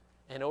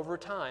 And over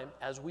time,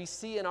 as we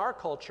see in our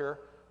culture,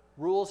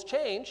 rules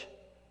change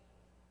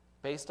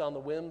based on the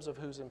whims of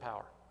who's in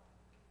power.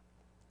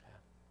 Okay.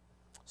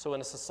 So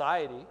in a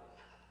society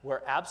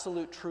where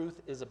absolute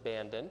truth is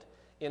abandoned,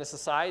 in a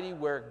society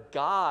where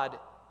God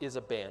is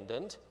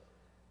abandoned,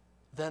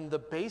 then the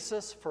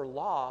basis for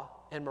law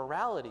and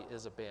morality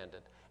is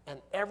abandoned, and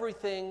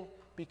everything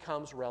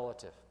becomes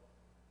relative.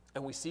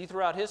 And we see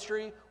throughout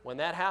history, when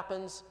that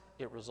happens,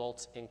 it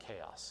results in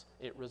chaos.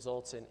 It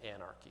results in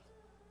anarchy.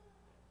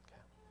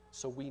 Okay.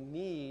 So we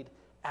need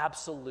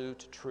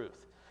absolute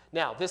truth.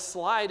 Now, this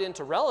slide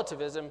into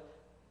relativism,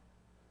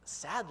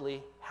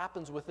 sadly,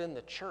 happens within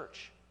the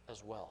church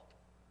as well.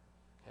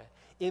 Okay.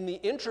 In the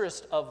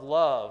interest of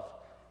love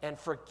and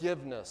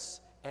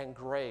forgiveness and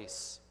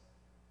grace,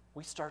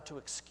 we start to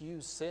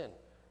excuse sin.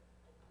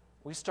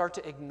 We start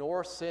to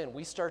ignore sin.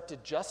 We start to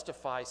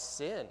justify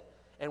sin.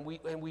 And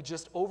we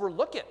just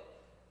overlook it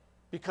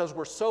because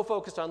we're so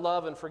focused on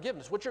love and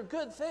forgiveness, which are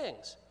good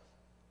things.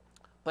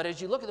 But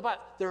as you look at the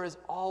Bible, there is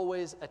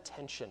always a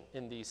tension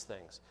in these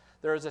things.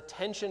 There is a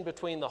tension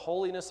between the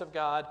holiness of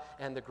God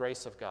and the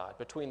grace of God,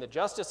 between the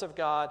justice of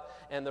God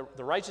and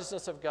the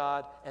righteousness of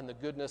God and the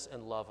goodness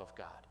and love of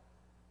God.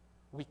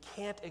 We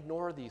can't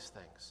ignore these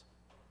things.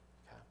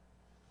 Okay?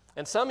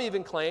 And some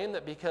even claim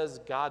that because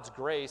God's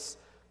grace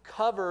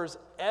covers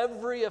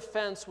every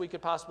offense we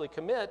could possibly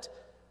commit,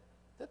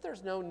 that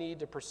there's no need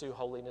to pursue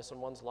holiness in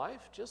one's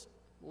life. Just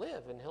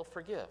live and he'll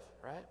forgive,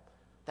 right?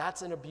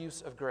 That's an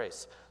abuse of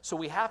grace. So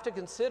we have to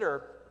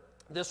consider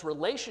this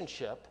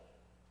relationship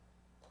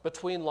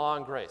between law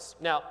and grace.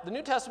 Now, the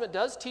New Testament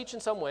does teach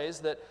in some ways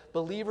that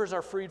believers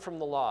are freed from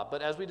the law,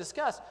 but as we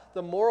discussed,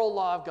 the moral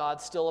law of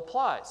God still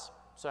applies.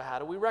 So how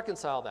do we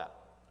reconcile that?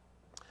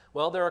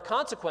 Well, there are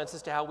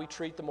consequences to how we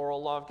treat the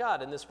moral law of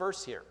God in this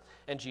verse here,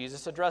 and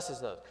Jesus addresses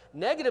those.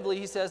 Negatively,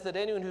 he says that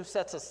anyone who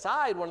sets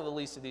aside one of the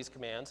least of these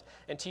commands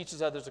and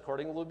teaches others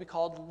accordingly will be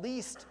called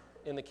least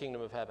in the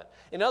kingdom of heaven.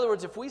 In other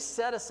words, if we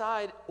set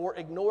aside or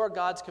ignore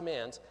God's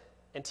commands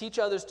and teach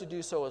others to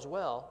do so as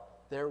well,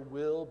 there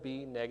will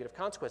be negative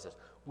consequences.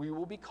 We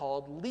will be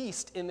called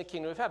least in the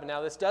kingdom of heaven.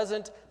 Now, this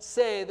doesn't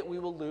say that we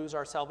will lose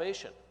our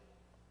salvation.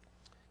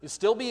 You'll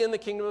still be in the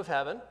kingdom of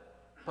heaven,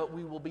 but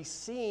we will be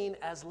seen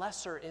as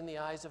lesser in the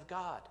eyes of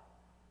God.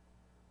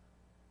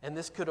 And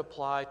this could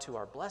apply to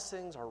our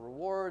blessings, our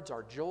rewards,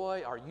 our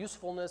joy, our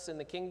usefulness in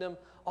the kingdom,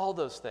 all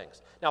those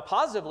things. Now,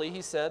 positively,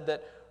 he said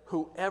that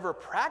whoever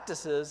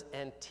practices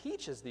and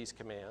teaches these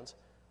commands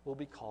will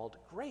be called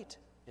great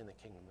in the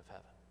kingdom of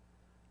heaven.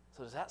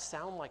 So does that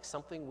sound like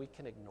something we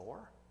can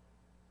ignore?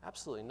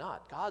 Absolutely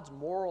not. God's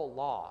moral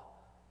law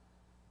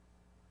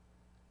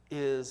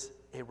is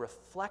a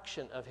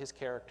reflection of his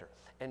character.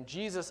 And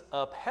Jesus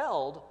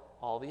upheld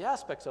all the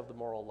aspects of the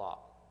moral law.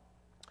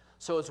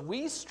 So as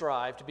we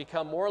strive to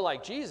become more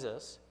like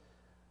Jesus,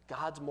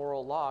 God's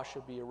moral law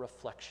should be a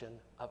reflection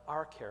of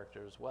our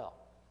character as well.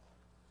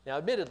 Now,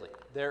 admittedly,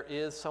 there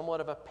is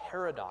somewhat of a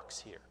paradox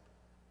here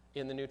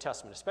in the New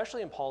Testament,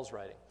 especially in Paul's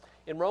writing.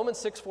 In Romans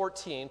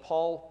 6:14,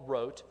 Paul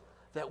wrote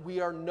that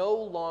we are no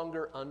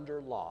longer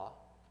under law,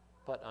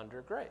 but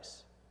under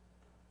grace.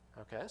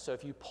 Okay, so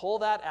if you pull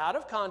that out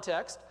of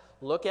context,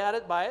 look at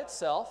it by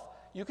itself,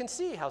 you can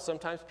see how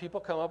sometimes people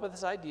come up with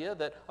this idea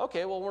that,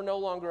 okay, well, we're no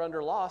longer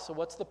under law, so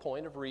what's the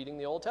point of reading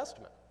the Old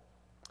Testament?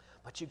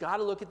 But you got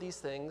to look at these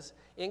things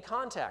in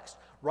context.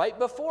 Right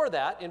before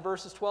that, in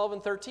verses 12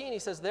 and 13, he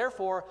says,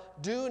 therefore,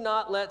 do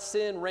not let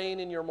sin reign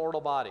in your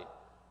mortal body.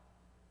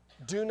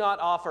 Do not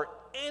offer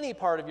any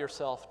part of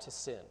yourself to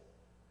sin.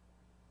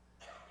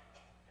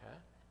 Okay?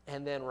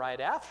 And then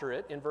right after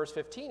it, in verse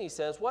 15, he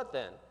says, what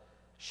then?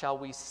 Shall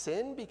we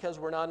sin because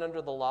we're not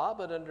under the law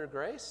but under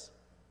grace?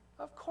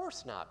 Of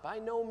course not, by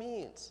no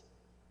means.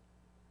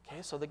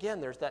 Okay, so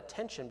again, there's that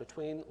tension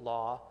between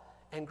law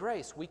and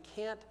grace. We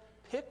can't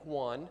pick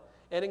one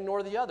and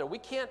ignore the other. We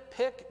can't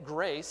pick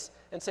grace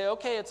and say,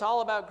 okay, it's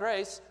all about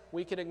grace,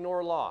 we can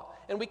ignore law.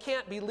 And we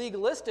can't be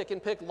legalistic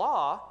and pick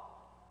law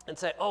and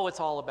say, oh, it's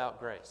all about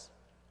grace.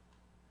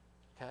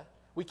 Okay?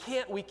 We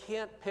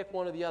can't pick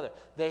one or the other.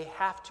 They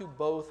have to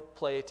both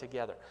play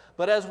together.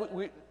 But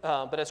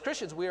as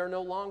Christians, we are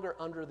no longer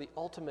under the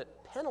ultimate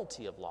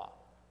penalty of law.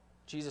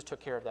 Jesus took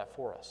care of that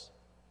for us.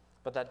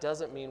 But that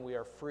doesn't mean we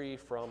are free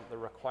from the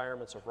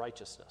requirements of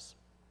righteousness.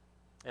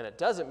 And it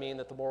doesn't mean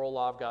that the moral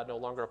law of God no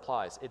longer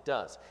applies. It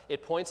does.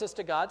 It points us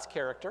to God's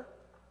character,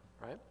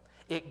 right?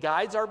 It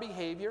guides our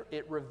behavior,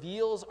 it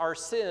reveals our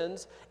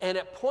sins, and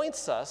it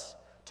points us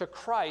to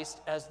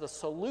Christ as the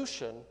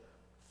solution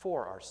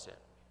for our sin.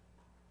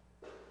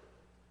 Okay.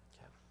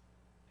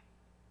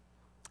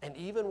 And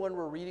even when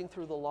we're reading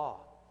through the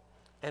law,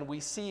 and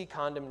we see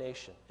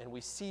condemnation, and we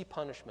see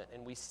punishment,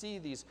 and we see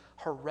these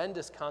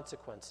horrendous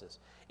consequences,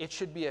 it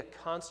should be a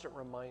constant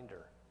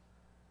reminder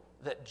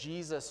that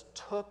Jesus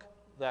took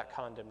that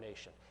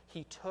condemnation.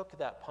 He took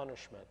that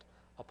punishment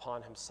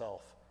upon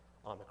himself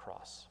on the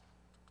cross.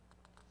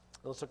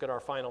 Let's look at our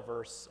final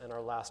verse and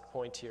our last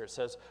point here. It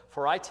says,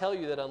 for I tell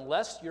you that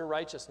unless your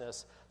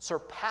righteousness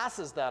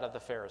surpasses that of the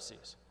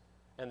Pharisees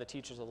and the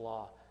teachers of the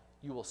law,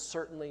 you will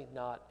certainly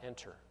not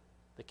enter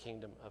the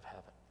kingdom of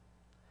heaven.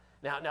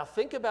 Now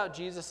think about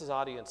Jesus'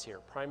 audience here,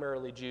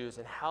 primarily Jews,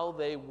 and how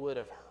they would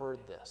have heard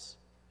this.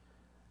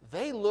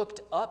 They looked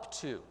up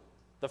to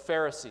the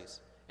Pharisees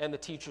and the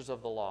teachers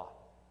of the law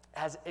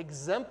as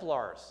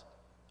exemplars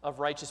of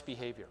righteous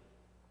behavior.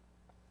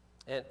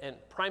 And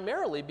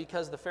primarily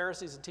because the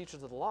Pharisees and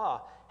teachers of the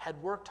law had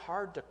worked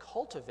hard to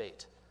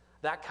cultivate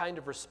that kind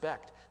of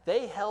respect.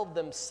 They held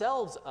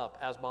themselves up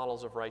as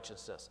models of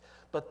righteousness,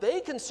 but they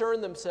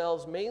concerned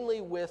themselves mainly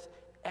with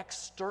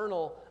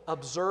external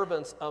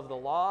observance of the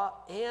law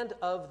and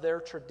of their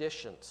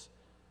traditions.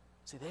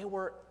 See, they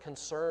weren't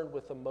concerned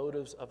with the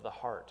motives of the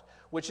heart,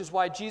 which is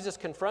why Jesus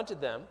confronted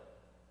them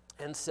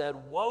and said,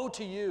 woe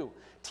to you,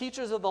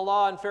 teachers of the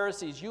law and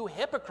Pharisees, you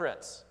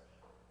hypocrites!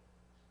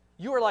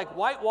 You are like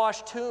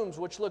whitewashed tombs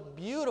which look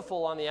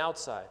beautiful on the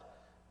outside,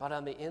 but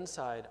on the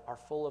inside are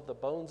full of the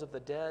bones of the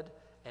dead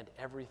and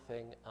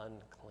everything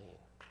unclean.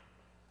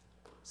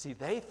 See,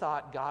 they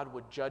thought God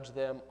would judge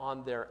them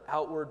on their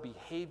outward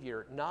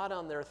behavior, not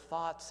on their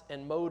thoughts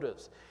and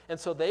motives. And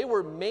so they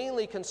were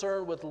mainly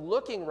concerned with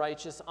looking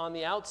righteous on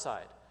the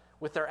outside,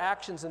 with their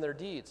actions and their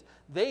deeds.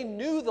 They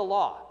knew the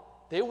law.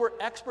 They were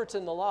experts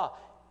in the law.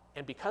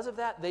 And because of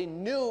that, they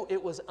knew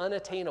it was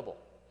unattainable.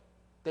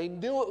 They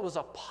knew it was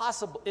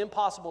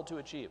impossible to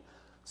achieve.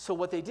 So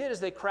what they did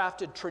is they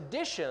crafted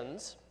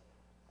traditions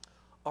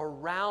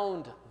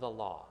around the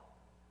law.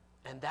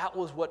 And that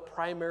was what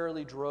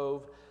primarily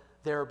drove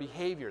their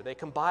behavior. They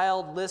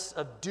compiled lists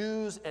of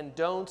do's and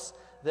don'ts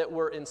that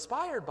were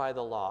inspired by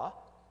the law,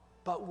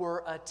 but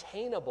were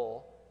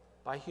attainable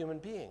by human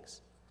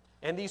beings.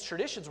 And these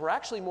traditions were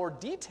actually more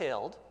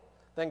detailed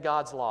than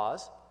God's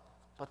laws,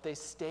 but they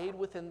stayed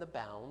within the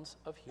bounds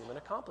of human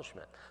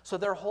accomplishment. So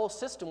their whole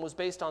system was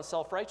based on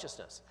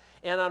self-righteousness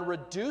and on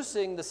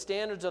reducing the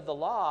standards of the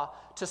law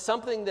to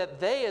something that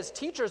they, as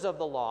teachers of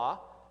the law,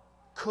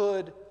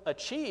 could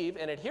achieve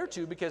and adhere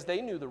to because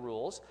they knew the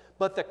rules,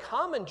 but the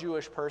common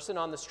Jewish person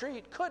on the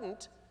street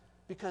couldn't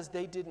because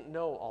they didn't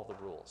know all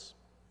the rules.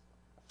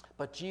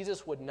 But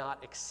Jesus would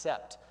not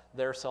accept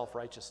their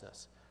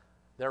self-righteousness.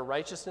 Their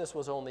righteousness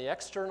was only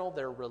external,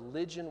 their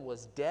religion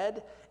was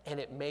dead, and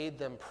it made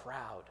them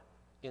proud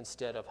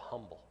instead of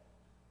humble.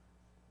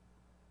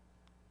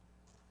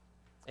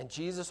 And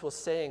Jesus was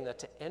saying that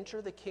to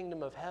enter the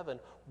kingdom of heaven,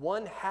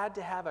 one had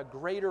to have a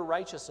greater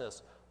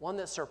righteousness, one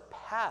that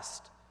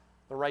surpassed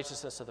the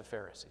righteousness of the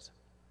Pharisees.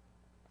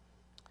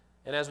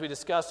 And as we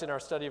discussed in our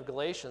study of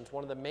Galatians,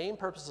 one of the main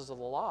purposes of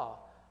the law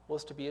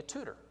was to be a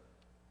tutor,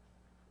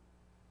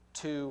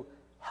 to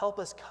help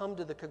us come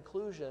to the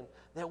conclusion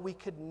that we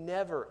could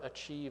never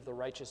achieve the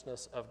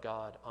righteousness of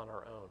God on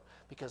our own,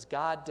 because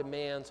God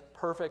demands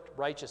perfect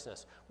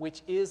righteousness,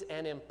 which is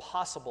an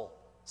impossible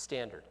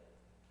standard.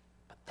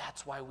 But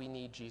that's why we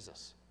need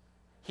Jesus.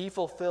 He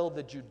fulfilled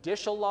the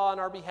judicial law on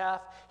our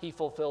behalf. He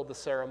fulfilled the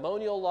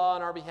ceremonial law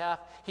on our behalf.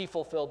 He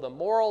fulfilled the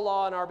moral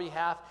law on our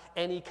behalf.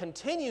 And he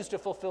continues to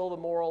fulfill the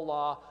moral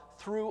law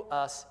through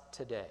us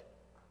today.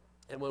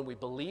 And when we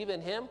believe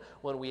in him,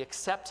 when we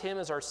accept him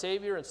as our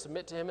Savior and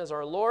submit to him as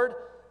our Lord,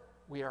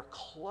 we are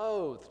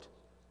clothed,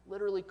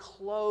 literally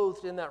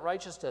clothed in that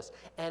righteousness.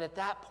 And at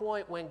that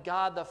point, when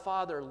God the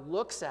Father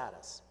looks at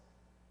us,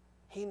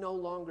 he no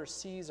longer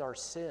sees our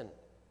sin.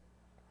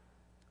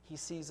 He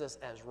sees us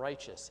as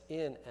righteous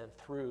in and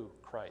through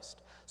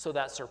Christ. So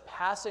that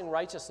surpassing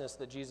righteousness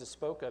that Jesus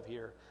spoke of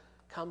here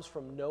comes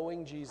from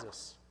knowing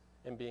Jesus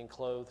and being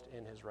clothed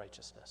in his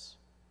righteousness.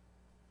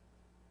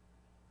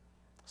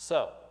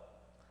 So,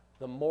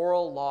 the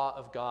moral law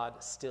of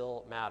God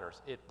still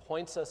matters. It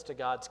points us to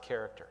God's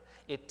character.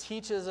 It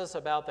teaches us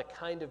about the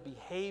kind of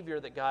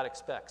behavior that God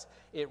expects.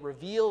 It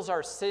reveals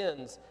our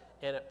sins,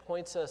 and it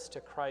points us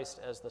to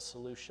Christ as the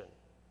solution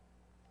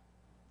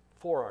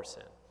for our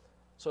sin.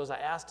 So as I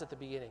asked at the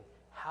beginning,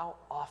 how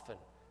often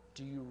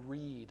do you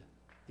read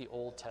the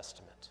Old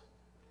Testament?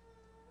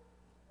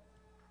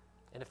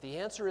 And if the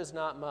answer is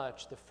not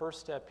much, the first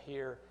step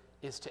here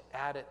is to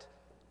add it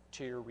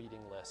to your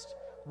reading list.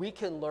 We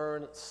can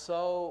learn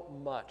so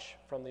much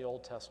from the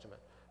Old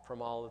Testament,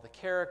 from all of the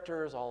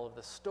characters, all of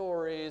the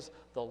stories,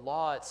 the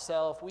law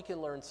itself. We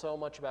can learn so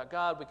much about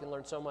God. We can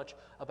learn so much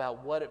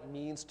about what it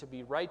means to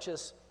be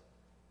righteous.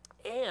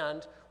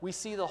 And we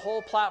see the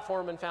whole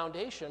platform and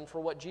foundation for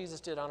what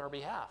Jesus did on our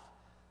behalf.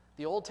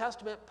 The Old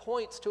Testament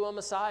points to a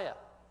Messiah.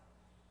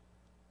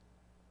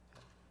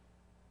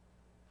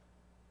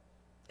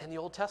 And the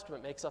Old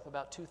Testament makes up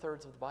about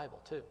 2/3 of the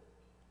Bible, too.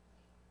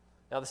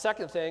 Now, the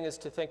second thing is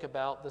to think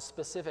about the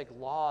specific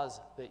laws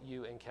that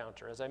you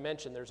encounter. As I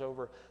mentioned, there's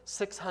over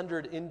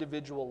 600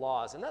 individual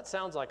laws, and that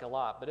sounds like a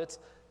lot, but it's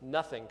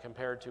nothing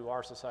compared to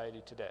our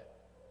society today.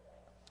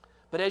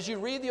 But as you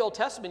read the Old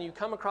Testament, you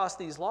come across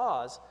these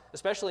laws,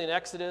 especially in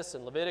Exodus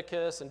and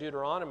Leviticus and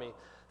Deuteronomy.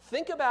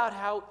 Think about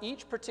how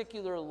each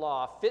particular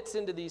law fits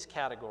into these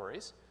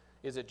categories.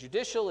 Is it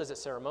judicial? Is it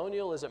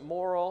ceremonial? Is it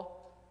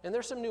moral? And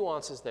there's some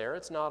nuances there.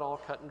 It's not all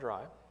cut and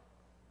dry.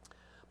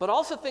 But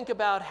also think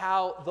about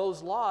how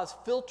those laws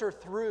filter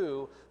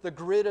through the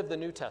grid of the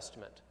New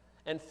Testament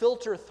and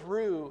filter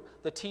through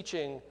the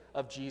teaching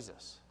of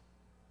Jesus.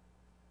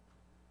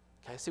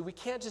 Okay, see, we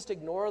can't just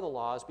ignore the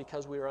laws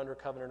because we are under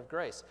covenant of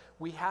grace.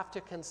 We have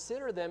to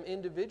consider them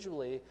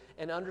individually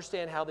and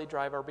understand how they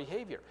drive our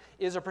behavior.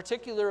 Is a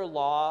particular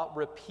law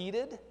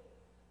repeated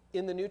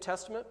in the New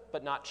Testament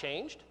but not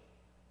changed?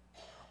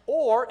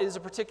 Or is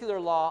a particular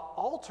law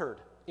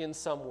altered in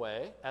some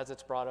way as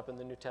it's brought up in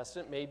the New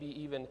Testament, maybe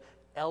even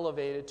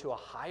elevated to a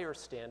higher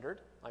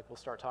standard, like we'll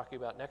start talking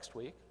about next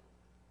week?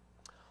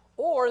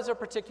 Or is a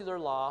particular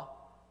law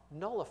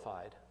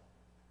nullified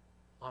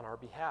on our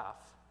behalf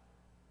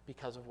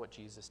because of what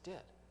Jesus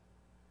did?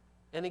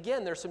 And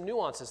again, there's some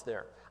nuances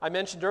there. I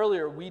mentioned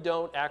earlier, we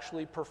don't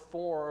actually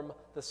perform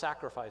the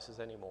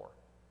sacrifices anymore.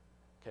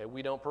 Okay,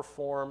 we don't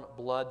perform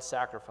blood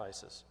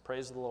sacrifices.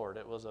 Praise the Lord,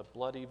 it was a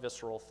bloody,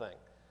 visceral thing.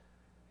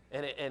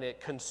 And it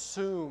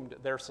consumed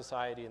their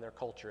society and their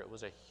culture. It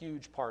was a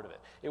huge part of it.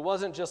 It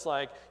wasn't just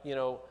like,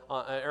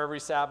 every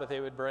Sabbath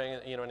they would bring,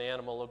 an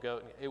animal, a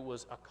goat. It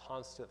was a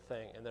constant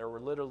thing. And there were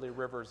literally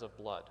rivers of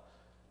blood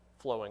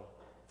flowing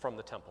from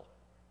the temple.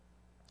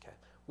 Okay.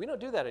 We don't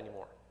do that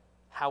anymore.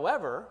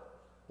 However,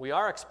 we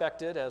are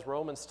expected, as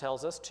Romans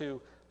tells us,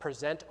 to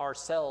present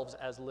ourselves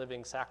as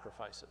living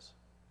sacrifices,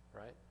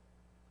 right?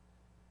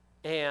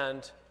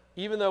 And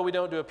even though we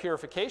don't do a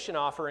purification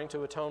offering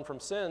to atone from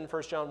sin,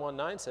 1 John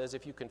 1:9 says,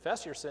 if you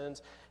confess your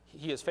sins,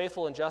 he is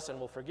faithful and just and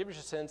will forgive your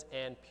sins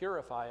and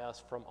purify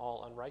us from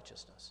all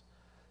unrighteousness.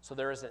 So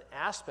there is an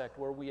aspect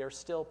where we are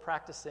still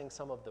practicing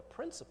some of the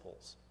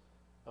principles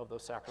of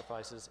those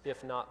sacrifices,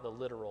 if not the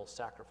literal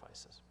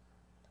sacrifices.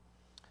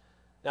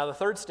 Now, the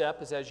third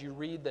step is as you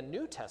read the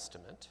New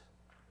Testament,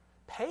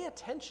 pay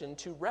attention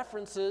to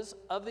references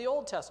of the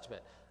Old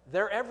Testament.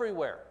 They're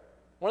everywhere.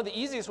 One of the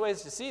easiest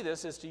ways to see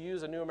this is to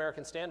use a New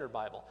American Standard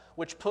Bible,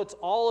 which puts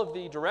all of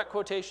the direct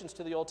quotations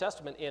to the Old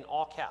Testament in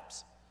all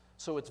caps.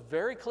 So it's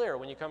very clear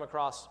when you come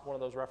across one of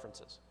those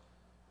references.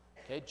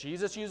 Okay,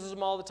 Jesus uses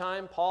them all the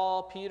time.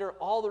 Paul, Peter,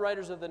 all the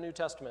writers of the New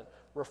Testament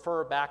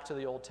refer back to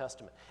the Old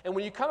Testament. And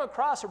when you come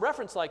across a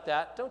reference like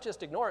that, don't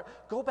just ignore it.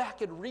 Go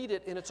back and read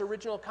it in its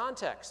original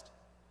context.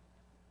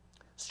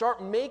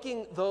 Start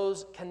making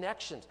those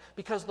connections,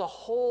 because the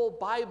whole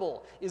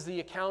Bible is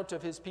the account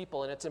of his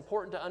people, and it's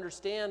important to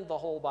understand the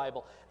whole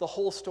Bible, the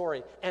whole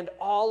story, and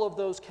all of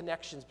those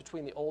connections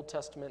between the Old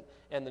Testament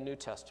and the New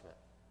Testament.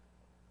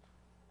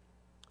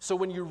 So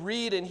when you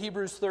read in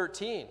Hebrews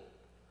 13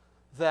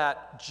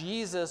 that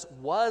Jesus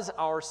was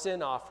our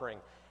sin offering,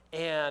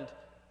 and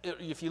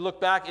if you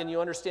look back and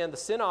you understand the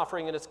sin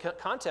offering in its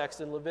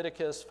context in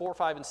Leviticus 4,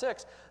 5, and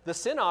 6, the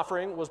sin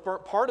offering was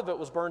part of it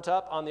was burnt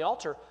up on the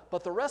altar,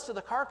 but the rest of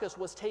the carcass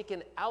was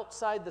taken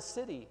outside the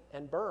city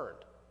and burned.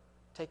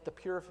 Take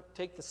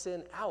the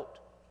sin out.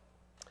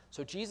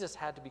 So Jesus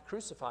had to be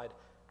crucified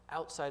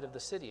outside of the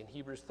city, and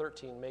Hebrews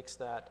 13 makes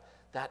that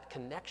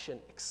connection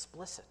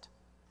explicit.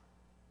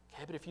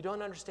 Okay, but if you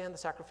don't understand the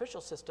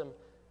sacrificial system,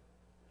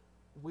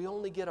 we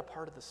only get a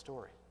part of the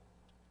story.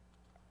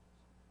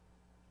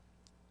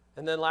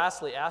 And then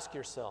lastly, ask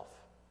yourself,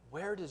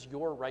 where does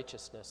your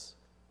righteousness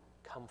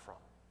come from?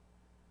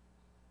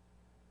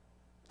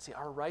 See,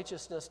 our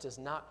righteousness does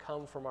not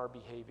come from our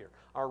behavior.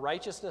 Our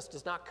righteousness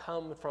does not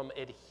come from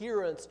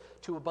adherence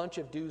to a bunch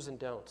of do's and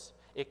don'ts.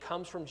 It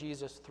comes from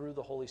Jesus through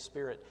the Holy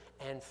Spirit.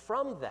 And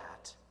from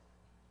that,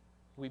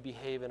 we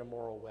behave in a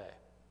moral way.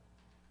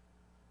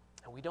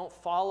 And we don't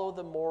follow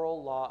the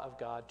moral law of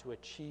God to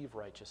achieve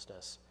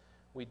righteousness.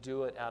 We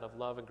do it out of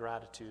love and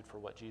gratitude for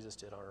what Jesus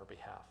did on our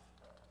behalf.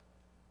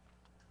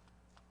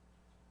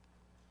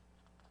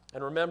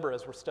 And remember,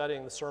 as we're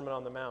studying the Sermon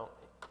on the Mount,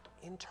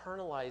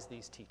 internalize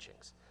these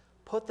teachings.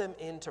 Put them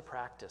into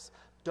practice.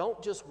 Don't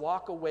just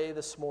walk away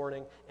this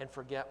morning and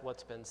forget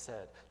what's been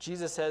said.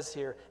 Jesus says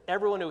here,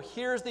 everyone who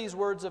hears these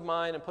words of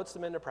mine and puts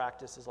them into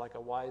practice is like a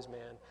wise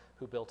man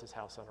who built his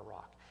house on a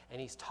rock. And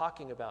he's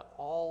talking about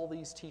all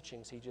these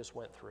teachings he just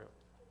went through.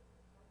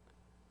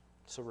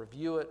 So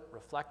review it,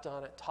 reflect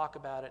on it, talk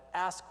about it,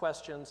 ask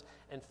questions,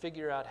 and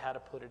figure out how to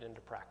put it into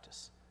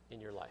practice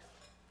in your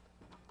life.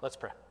 Let's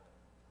pray.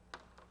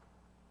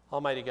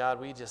 Almighty God,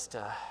 we just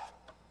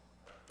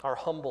are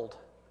humbled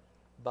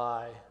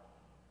by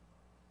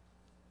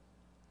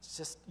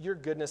just your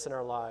goodness in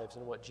our lives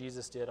and what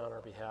Jesus did on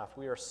our behalf.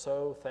 We are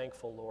so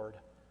thankful, Lord,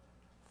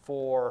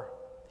 for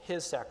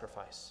his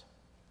sacrifice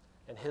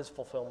and his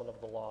fulfillment of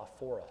the law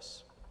for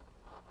us.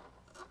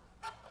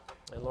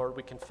 And Lord,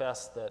 we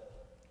confess that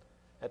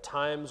at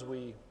times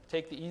we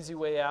take the easy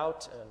way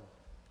out and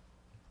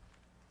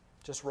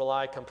just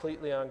rely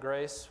completely on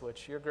grace,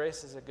 which your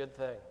grace is a good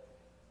thing.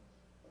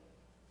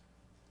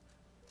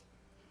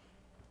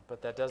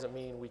 But that doesn't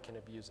mean we can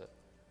abuse it.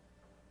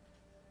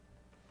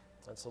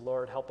 And so,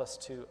 Lord, help us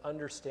to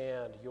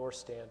understand your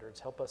standards.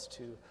 Help us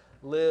to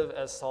live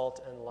as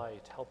salt and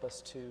light. Help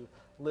us to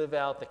live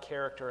out the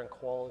character and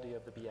quality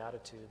of the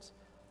Beatitudes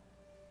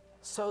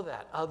so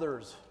that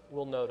others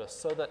will notice,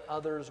 so that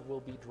others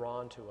will be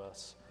drawn to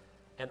us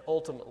and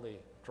ultimately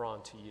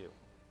drawn to you.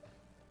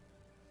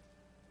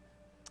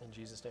 In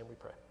Jesus' name we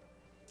pray.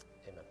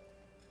 Amen.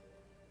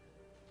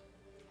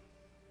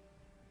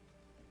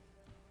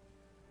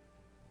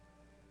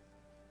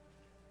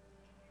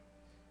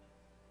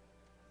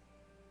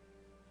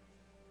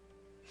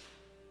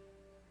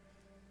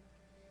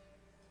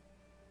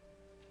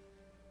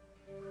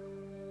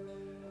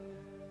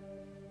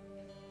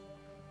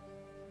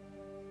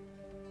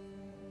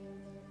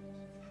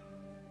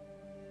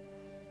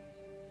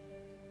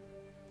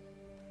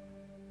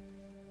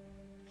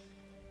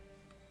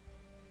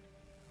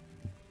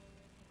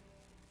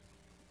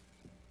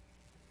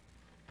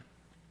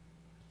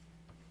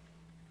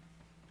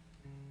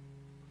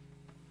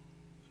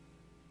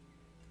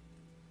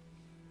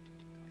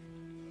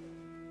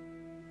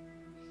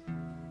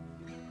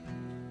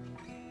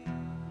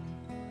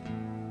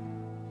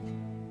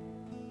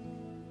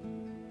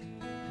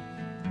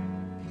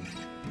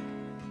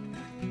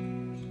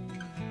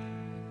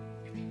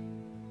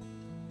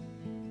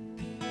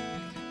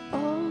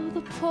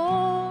 the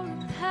poor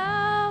and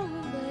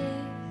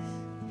powerless,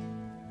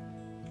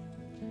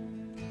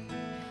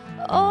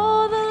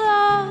 all the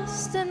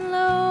lost and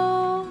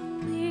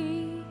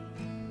lonely,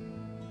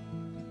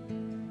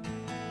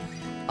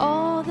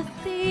 all the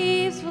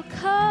thieves will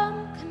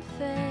come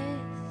confess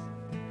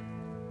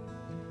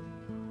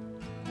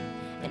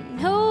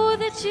and know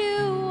that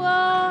you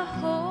are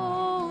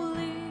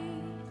holy,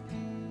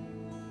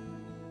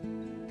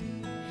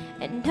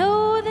 and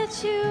know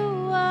that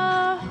you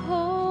are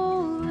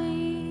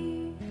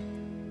holy,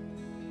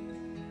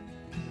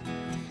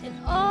 and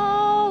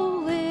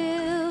all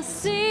will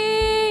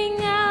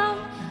sing out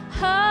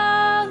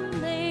hallelujah,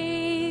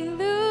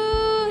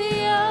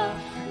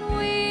 and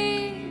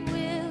we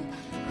will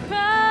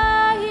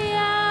cry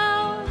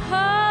out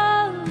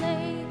hallelujah,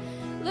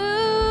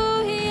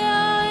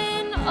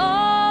 and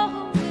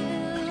all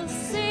will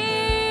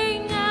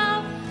sing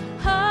out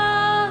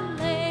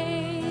hallelujah,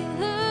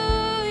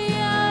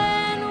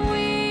 and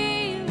we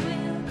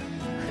will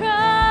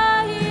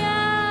cry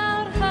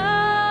out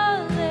hallelujah.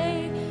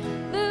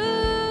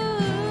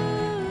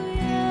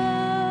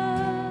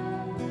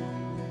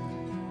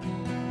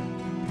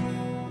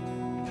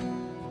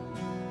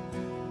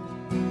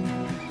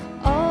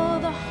 All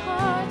the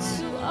hearts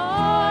who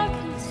are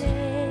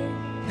content,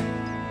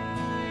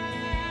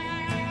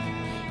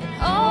 and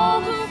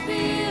all who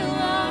feel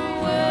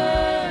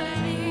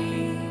unworthy,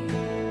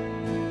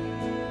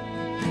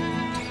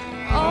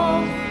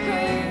 all who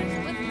hurt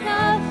with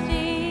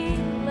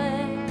nothing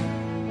left,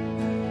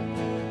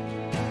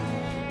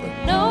 will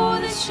know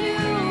that you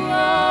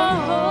are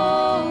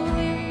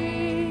holy,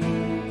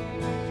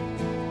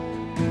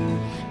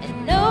 and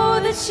know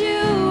that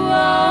you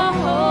are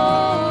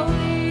holy.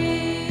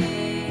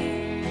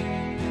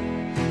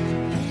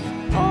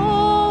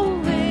 All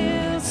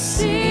will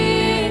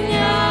sing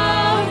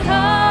out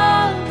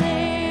hallelujah,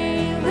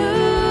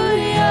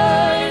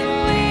 and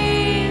we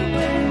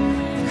will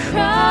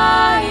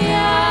cry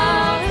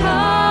out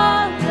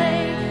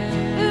hallelujah,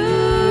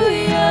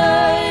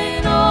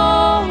 and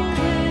all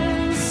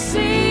will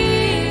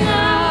sing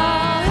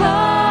out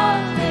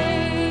hallelujah,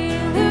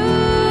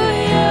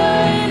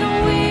 and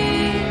we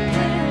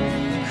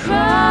will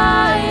cry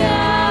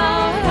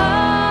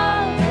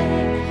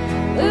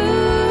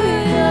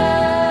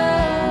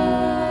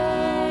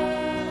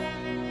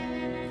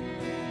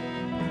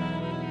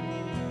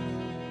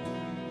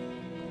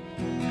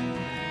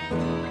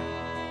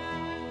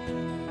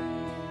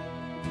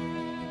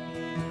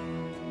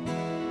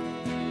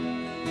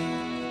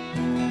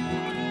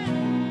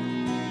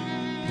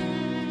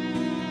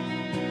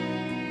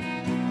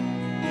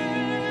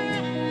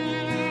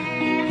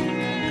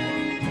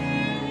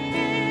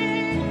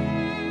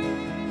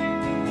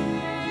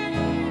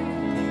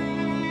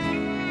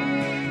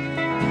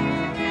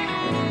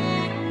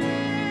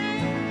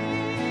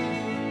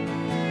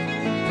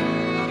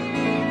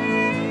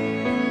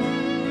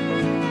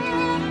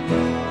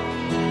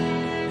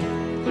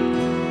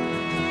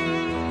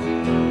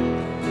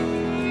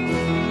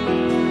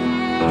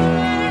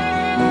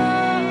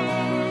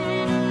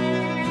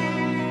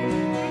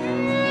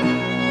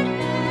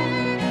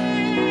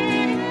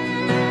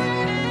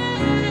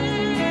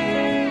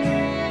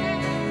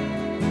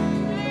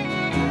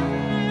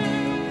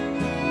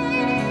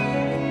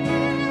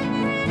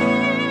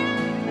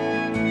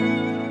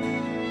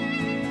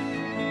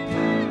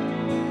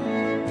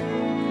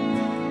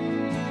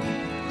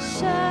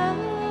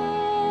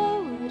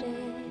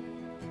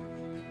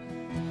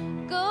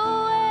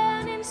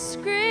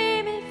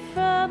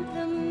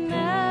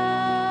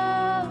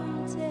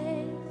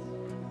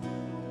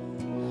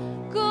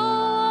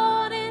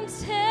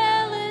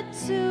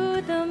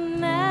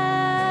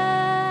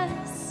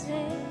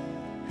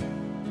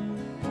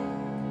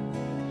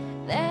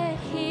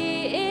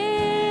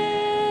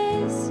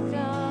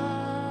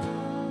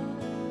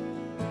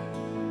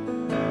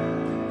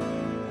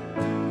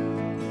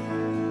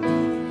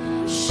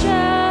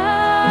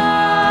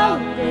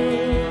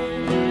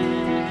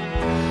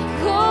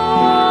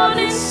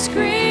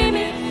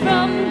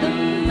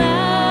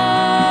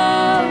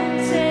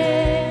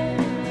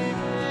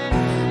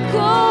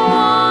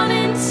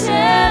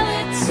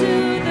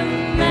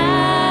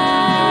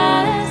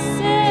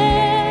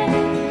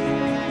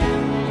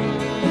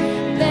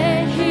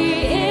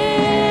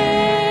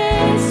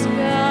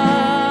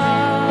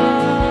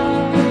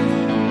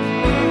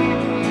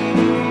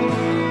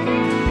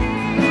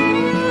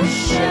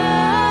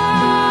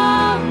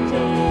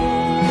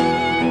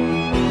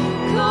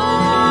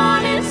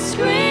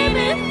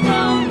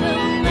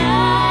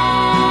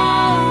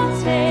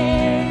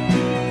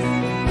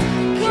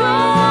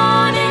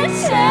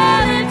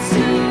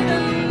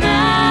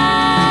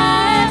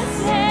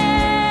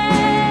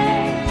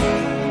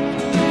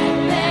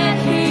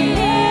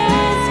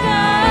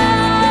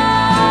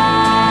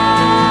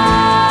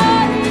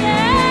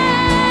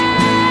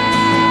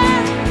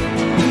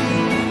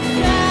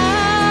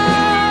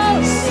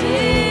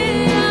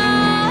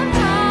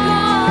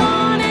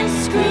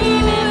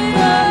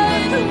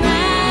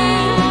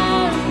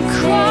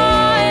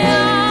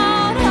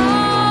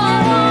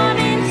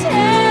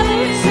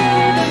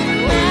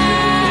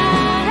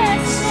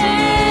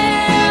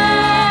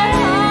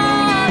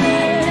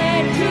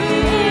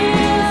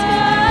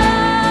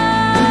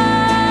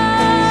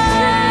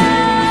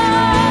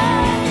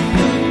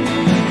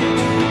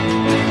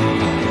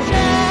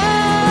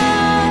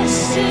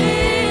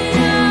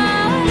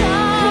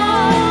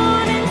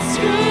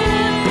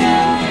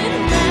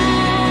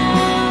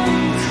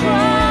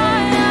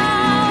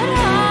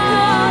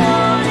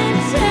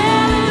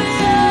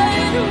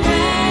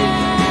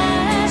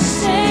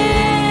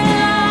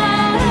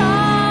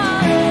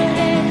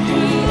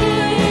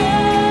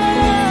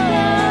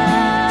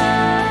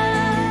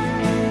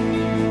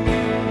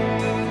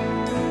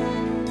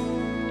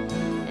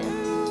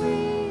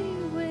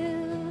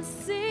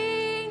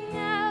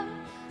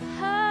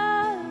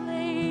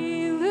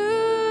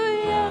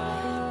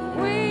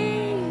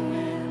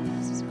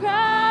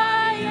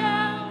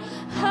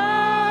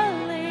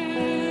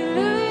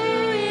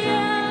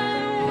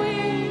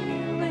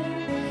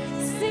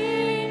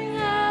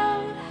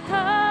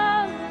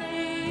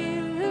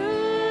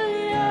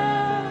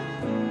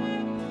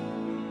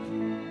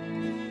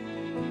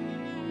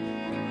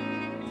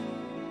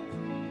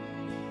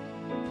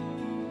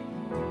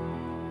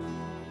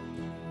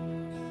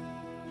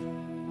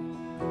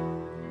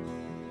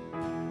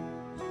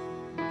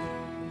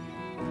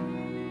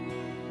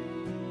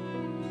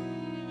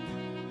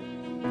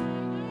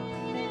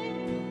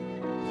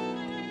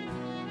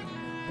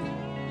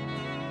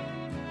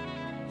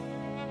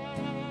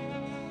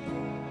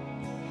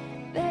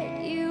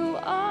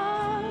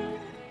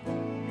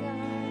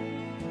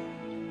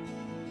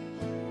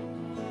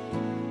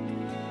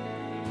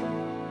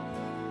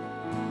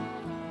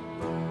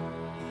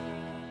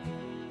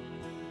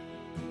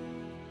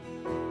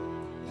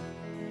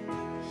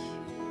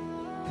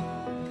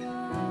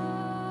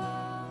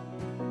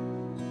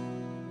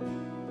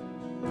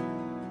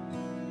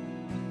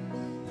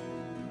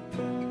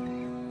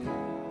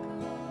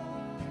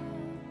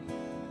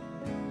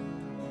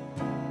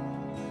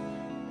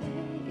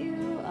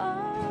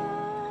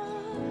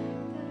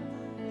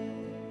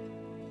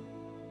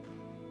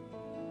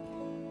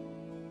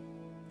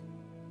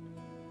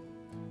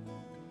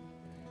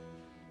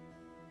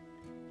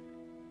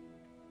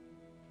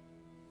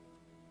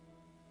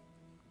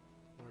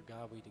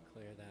God, we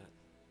declare that.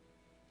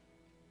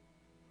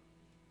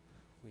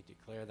 We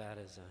declare that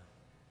as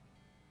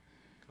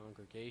a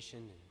congregation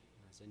and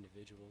as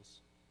individuals,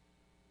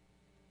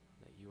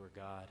 that you are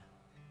God.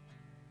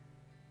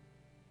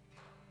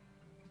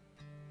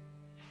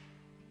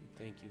 We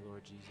thank you,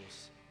 Lord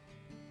Jesus,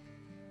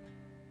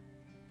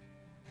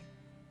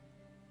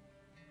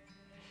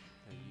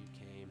 that you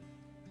came,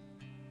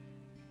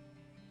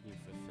 you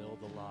fulfilled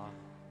the law,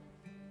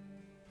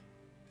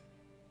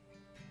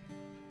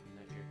 and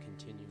that you're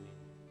continuing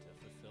to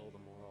fulfill the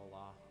moral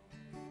law,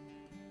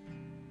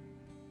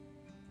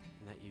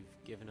 and that you've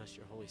given us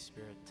your Holy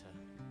Spirit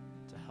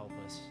to help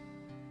us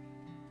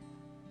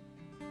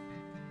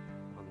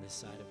on this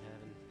side of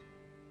heaven.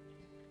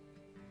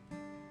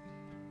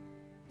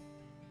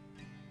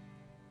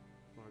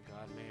 Lord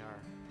God, may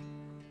our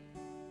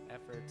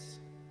efforts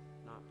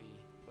not be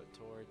put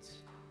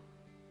towards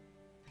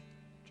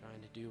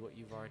trying to do what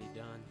you've already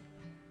done,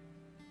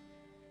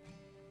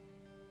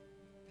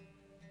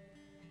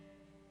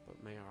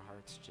 but may our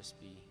hearts just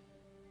be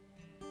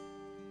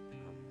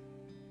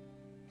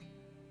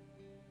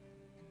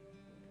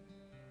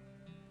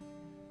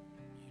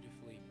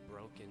beautifully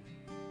broken.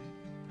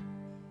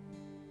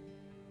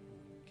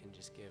 We can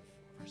just give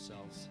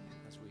ourselves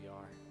as we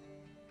are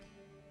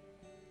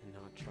and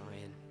not try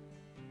and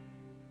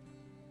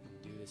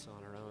do this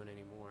on our own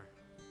anymore,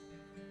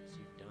 because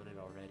you've done it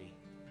already.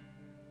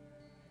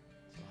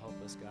 So help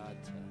us, God,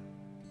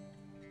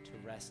 to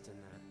rest in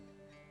that.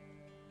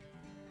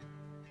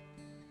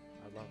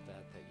 I love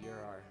that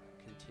you're our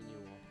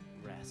continual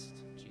rest,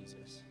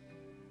 Jesus,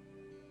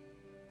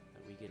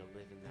 that we get to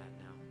live in that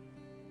now.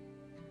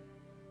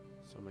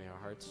 So may our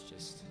hearts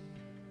just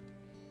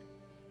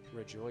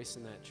rejoice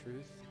in that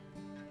truth.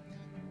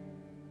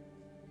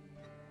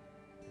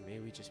 And may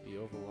we just be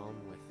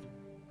overwhelmed with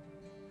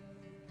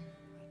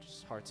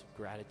just hearts of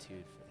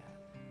gratitude for that.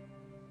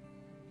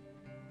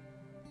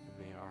 And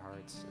may our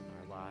hearts and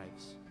our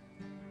lives,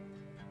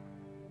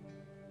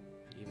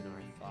 even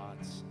our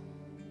thoughts,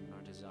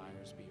 our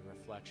desires, be a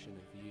reflection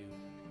of you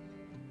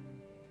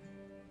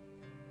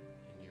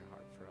and your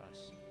heart for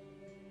us.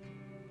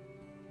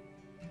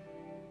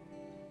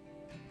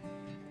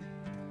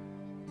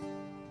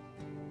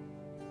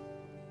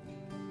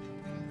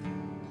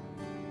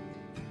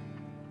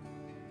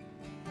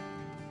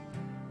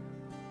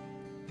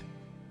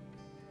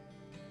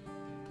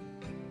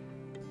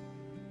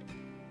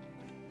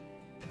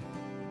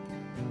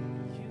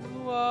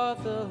 You are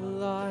the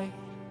light,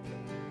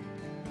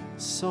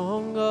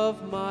 song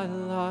of my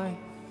life.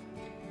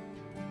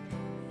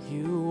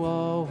 You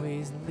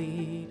always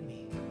lead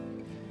me.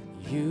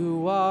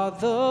 You are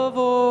the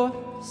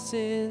voice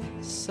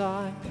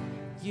inside.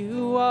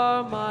 You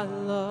are my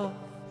love.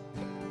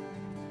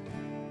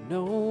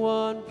 No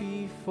one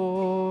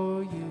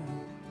before you.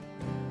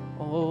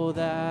 All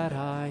that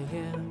I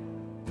am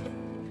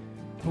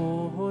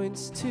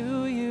points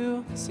to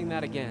you. Sing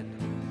that again.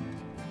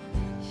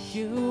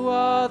 You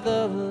are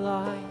the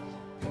light,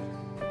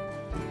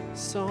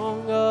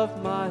 song of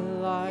my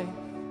life.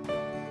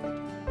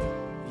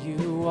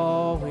 You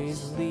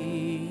always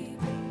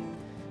lead me.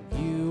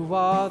 You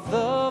are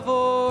the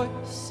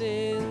voice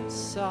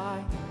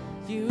inside.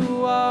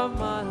 You are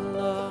my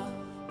love.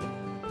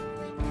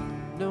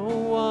 No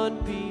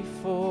one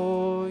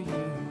before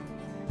you.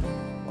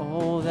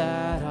 All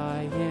that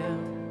I am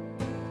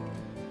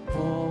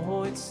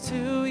points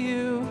to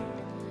you.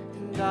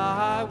 And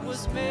I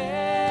was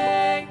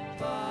made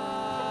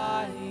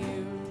by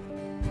you.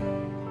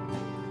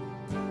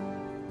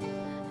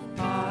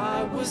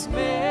 I was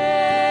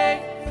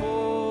made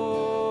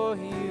for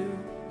you.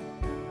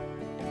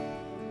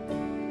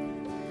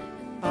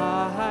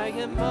 I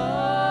am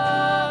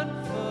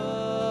unfulfilled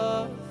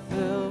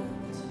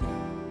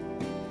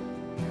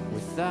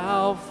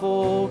without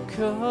full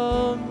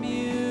communion.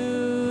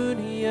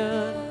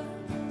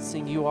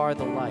 Sing, you are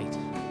the light.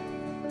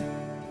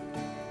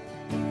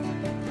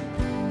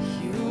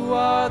 You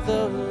are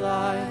the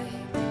light,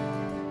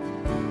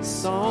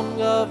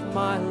 song of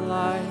my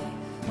life.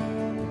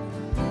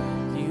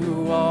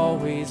 You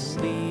always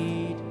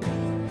lead.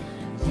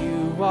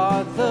 You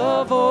are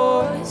the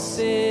voice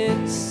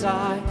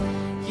inside.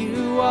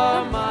 You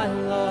are my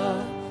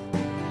love.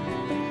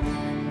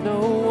 No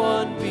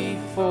one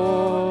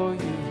before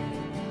you.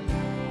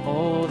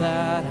 All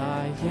that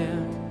I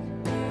am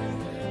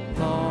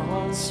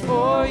longs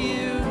for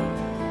you.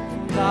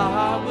 And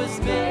I was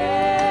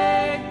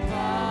made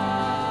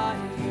by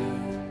you.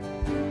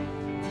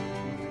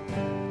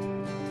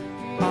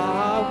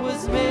 I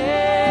was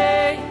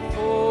made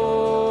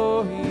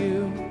for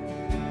you.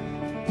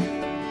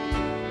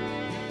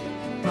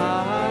 I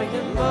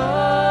am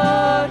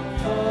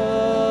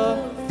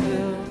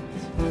unfulfilled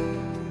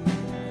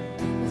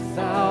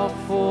without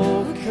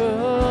full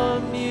communion.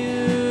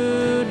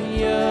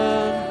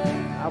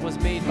 I was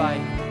made by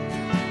you.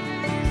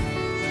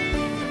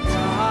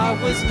 I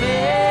was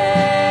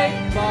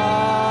made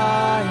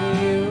by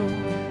you.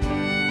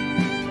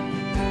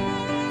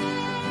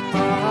 I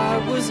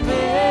was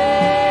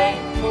made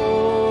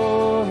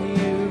for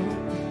you.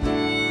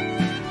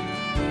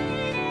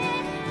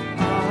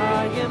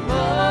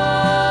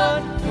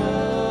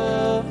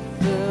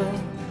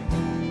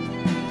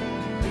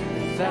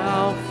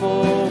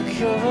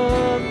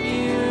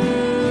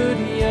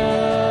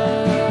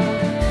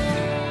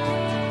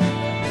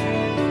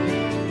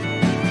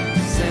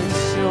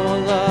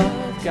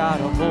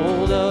 got a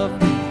hold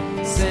of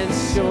me.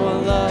 Since your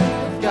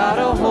love got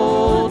a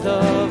hold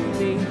of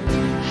me,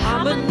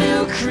 I'm a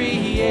new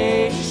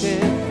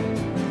creation.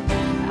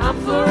 I'm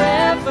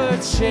forever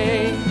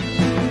changed.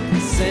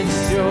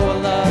 Since your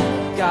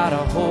love got a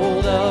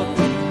hold of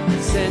me,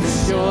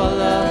 since your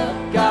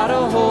love got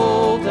a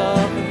hold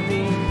of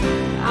me,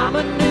 I'm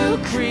a new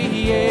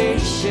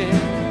creation.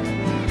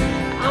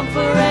 I'm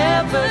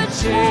forever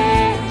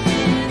changed.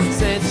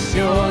 Since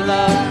your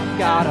love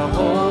got a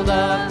hold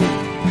of me,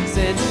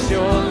 since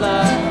your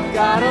love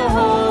got a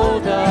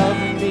hold of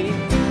me,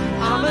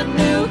 I'm a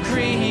new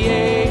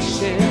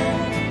creation.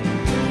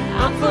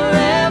 I'm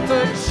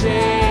forever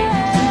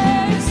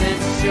changed.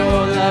 Since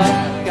your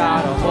love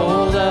got a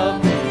hold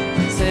of me,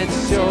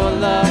 since your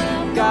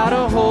love got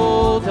a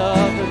hold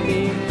of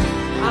me,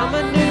 I'm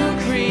a new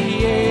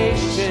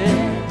creation.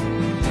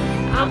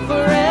 I'm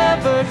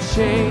forever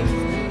changed.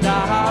 And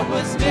I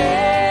was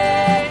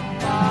made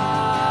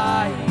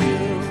by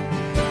you.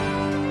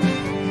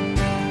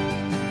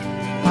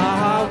 I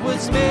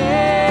was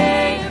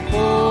made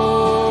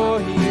for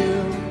you.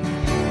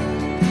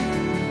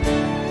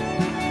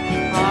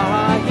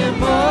 I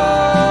am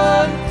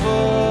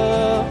unfulfilled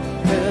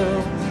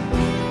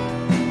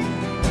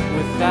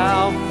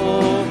without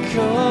full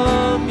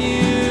communion.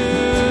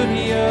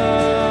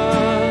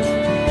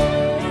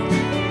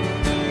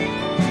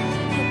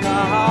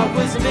 I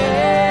was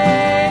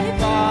made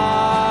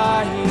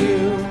by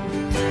you.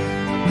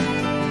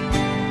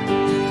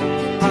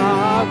 I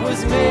was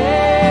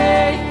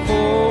made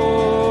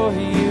for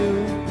you.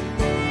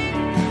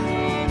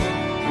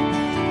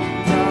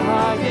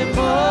 I am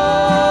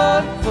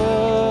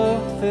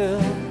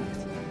unfulfilled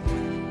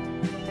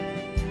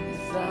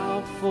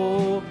without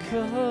full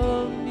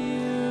communion.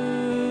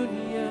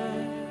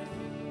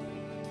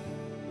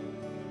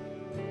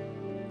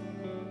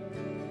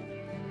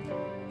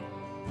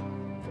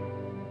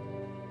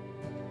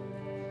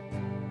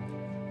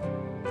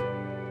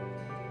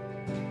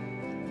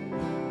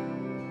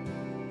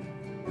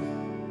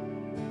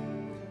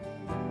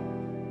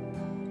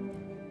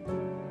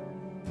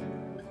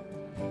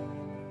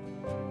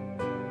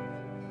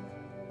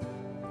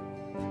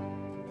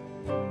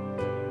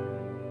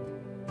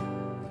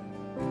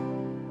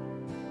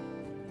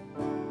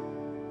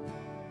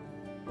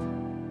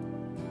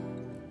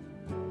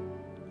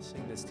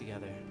 Sing this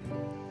together.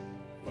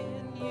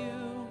 In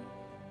you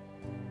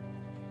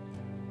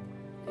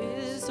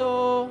is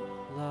all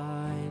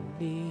I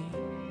need.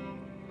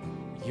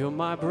 You're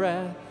my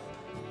breath,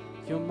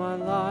 you're my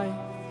life,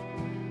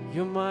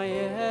 you're my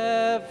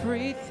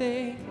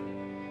everything.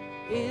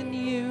 In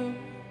you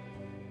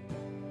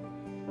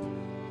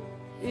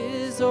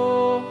is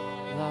all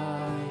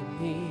I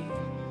need.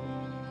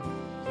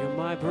 You're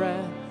my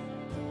breath,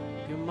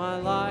 you're my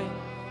life,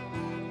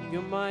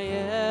 you're my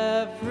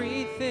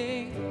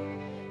everything.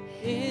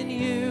 In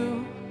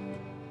you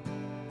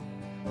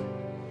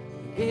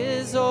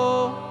is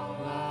all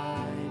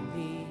I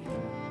need.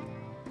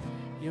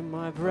 You're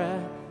my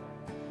breath,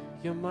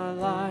 you're my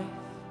life,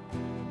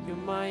 you're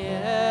my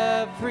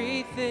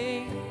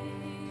everything.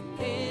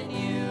 In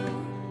you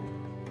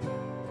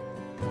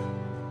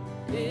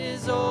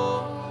is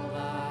all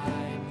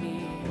I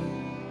need.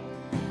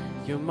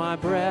 You're my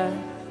breath,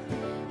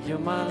 you're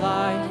my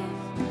life,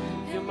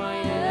 you're my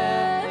everything.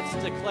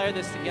 Let's declare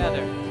this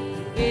together.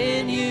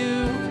 In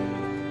you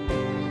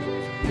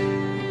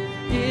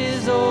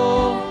is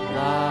all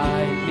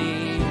I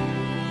need.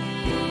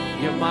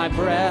 You're my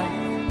breath,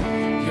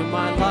 you're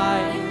my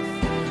life,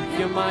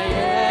 you're my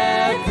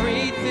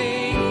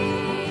everything.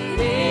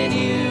 In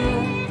you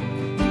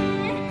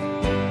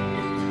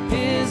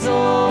is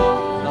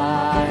all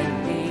I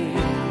need.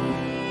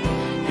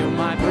 You're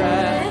my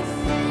breath,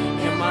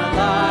 you're my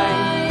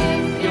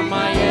life, you're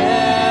my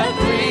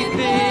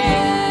everything.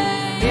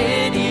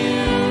 In you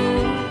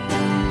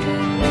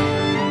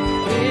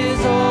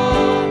is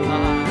all I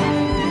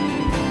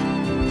need.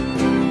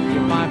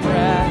 You're my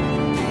breath,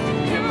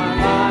 you're my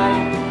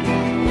life,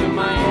 you're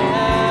my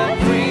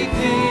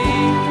everything.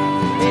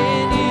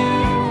 In you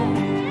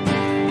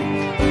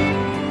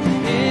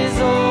is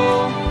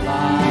all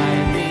I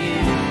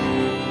need.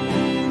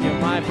 You're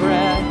my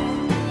breath,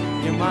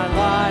 you're my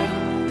life,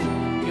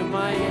 you're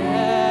my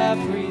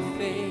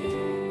everything.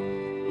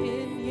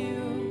 In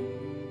you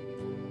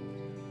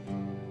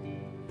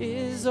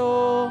is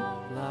all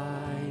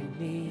I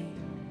need.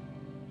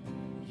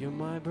 You're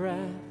my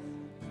breath,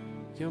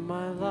 you're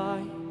my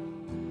life,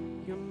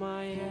 you're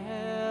my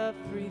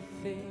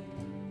everything.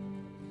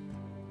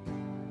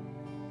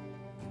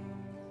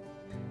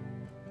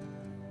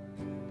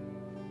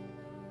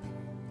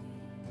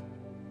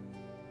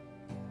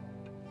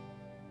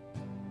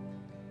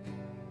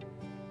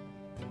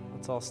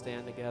 Let's all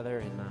stand together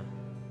and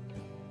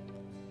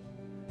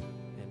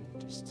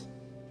just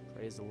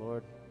praise the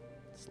Lord.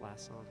 This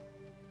last song.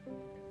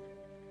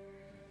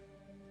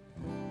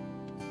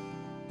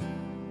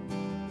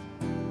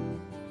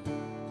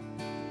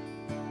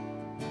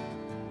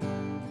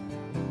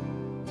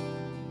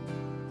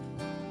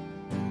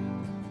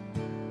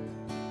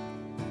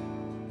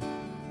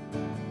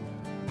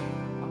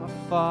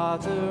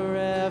 Father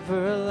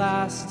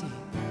everlasting,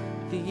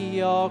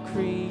 the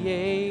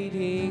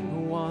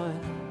all-creating one,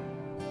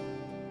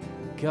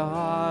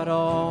 God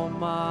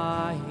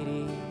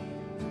Almighty.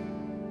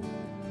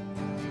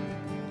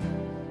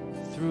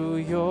 Through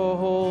your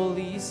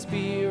Holy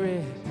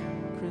Spirit,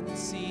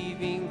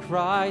 conceiving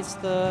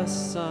Christ the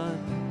Son,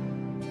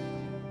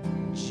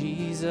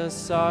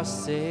 Jesus our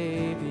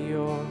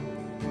Savior.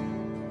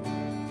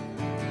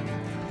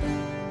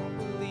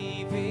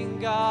 Believing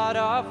God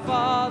our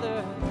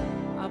Father,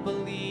 I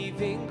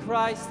believe in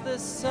Christ the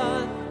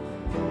Son,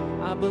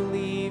 I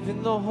believe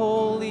in the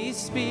Holy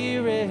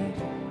Spirit,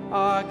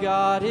 our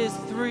God is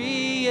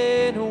three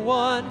in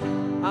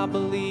one. I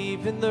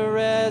believe in the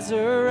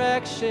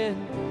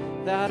resurrection,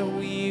 that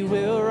we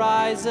will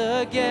rise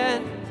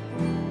again.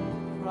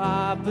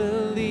 I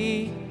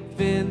believe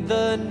in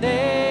the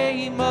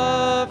name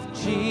of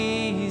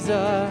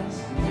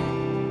Jesus.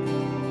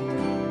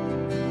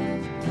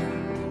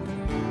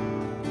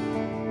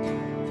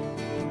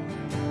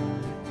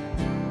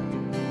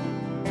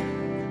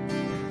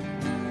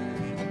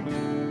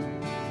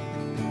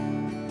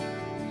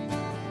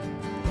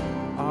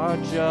 Our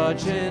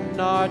judge and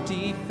our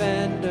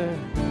defender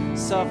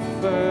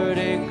suffered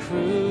and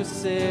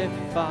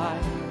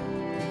crucified.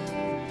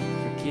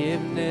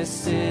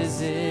 Forgiveness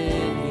is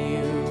in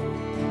you.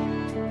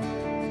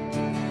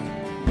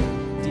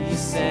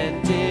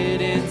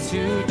 Descended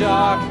into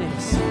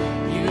darkness,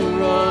 you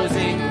rose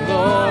in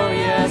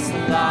glorious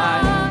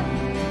light,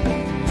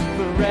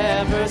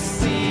 forever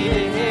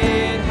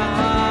seated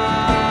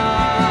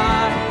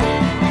high.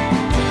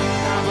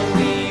 I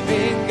believe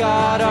in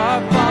God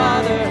our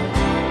Father,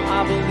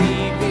 I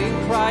believe in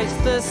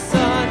Christ the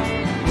Son,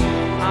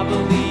 I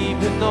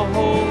believe in the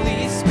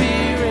Holy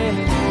Spirit,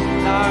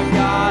 our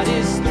God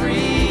is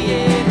three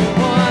in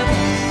one.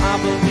 I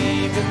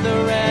believe in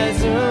the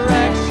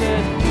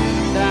resurrection,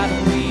 that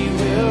we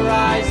will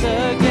rise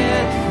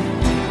again.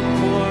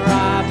 For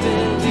I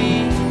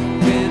believe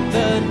in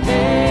the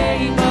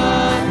name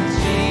of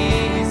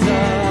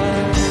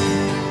Jesus.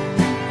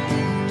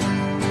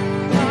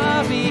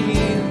 I believe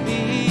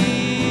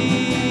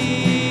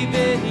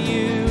in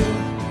you.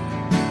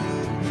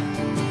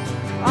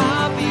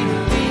 I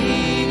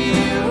believe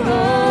you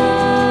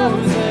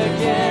rose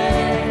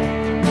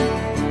again.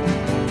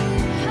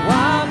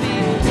 I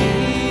believe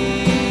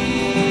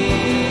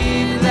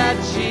that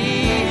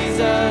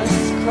Jesus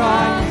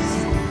Christ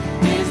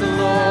is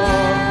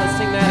Lord. Let's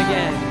sing that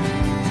again.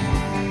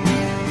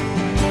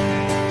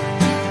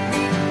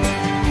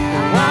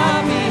 I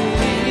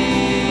believe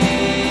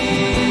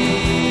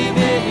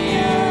in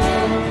you.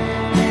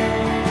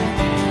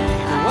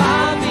 I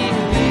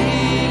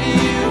believe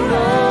you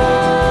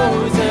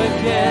rose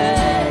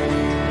again.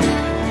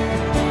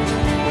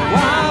 I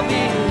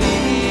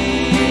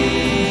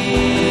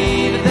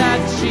believe that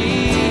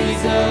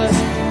Jesus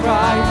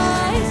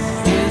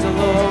Christ is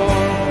Lord.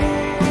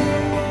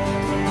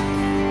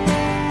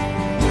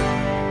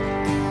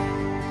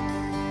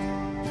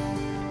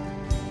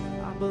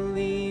 I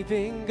believe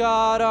in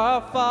God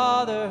our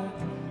Father,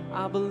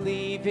 I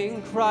believe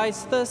in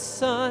Christ the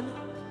Son,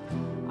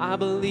 I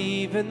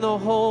believe in the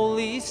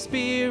Holy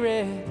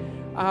Spirit,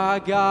 our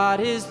God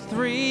is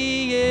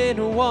three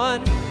in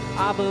one.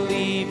 I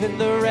believe in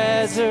the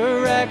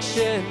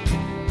resurrection,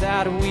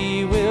 that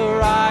we will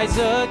rise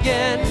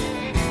again.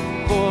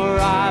 For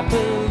I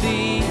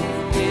believe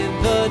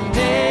in the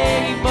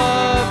name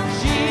of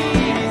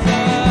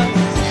Jesus.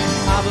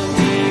 I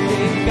believe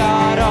in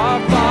God our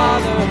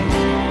Father,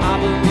 I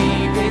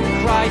believe in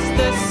Christ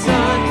the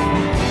Son,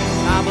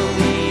 I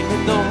believe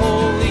in the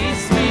Holy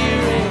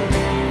Spirit,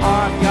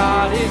 our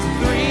God is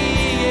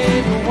three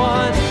in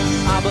one.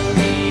 I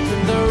believe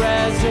in the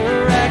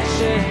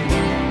resurrection,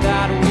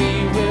 that we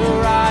will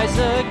rise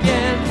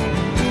again.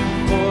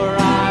 For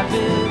I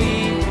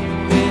believe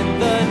in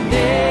the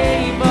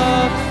name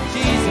of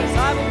Jesus.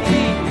 I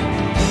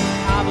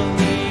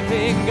believe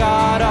in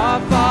God our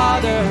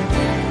Father,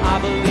 I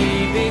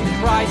believe in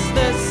Christ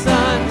the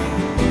Son,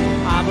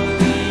 I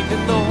believe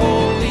in the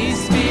Holy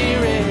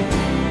Spirit,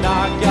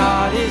 our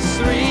God is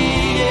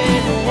three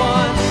in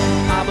one.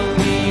 I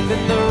believe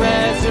in the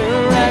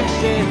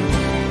resurrection,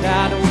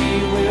 that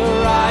we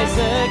will rise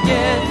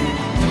again.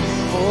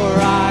 For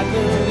I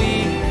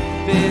believe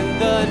in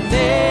the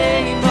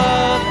name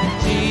of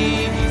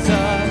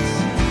Jesus.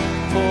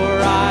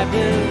 For I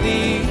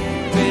believe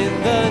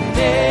in the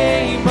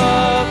name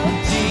of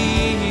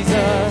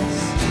Jesus.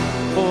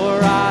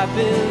 For I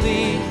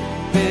believe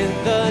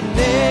in the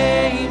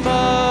name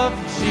of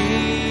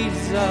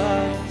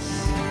Jesus.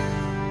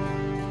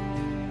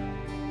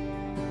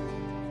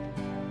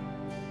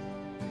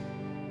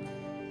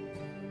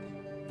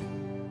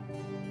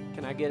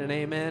 Can I get an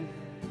amen?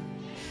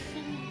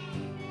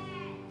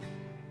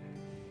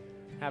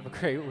 Have a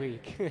great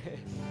week.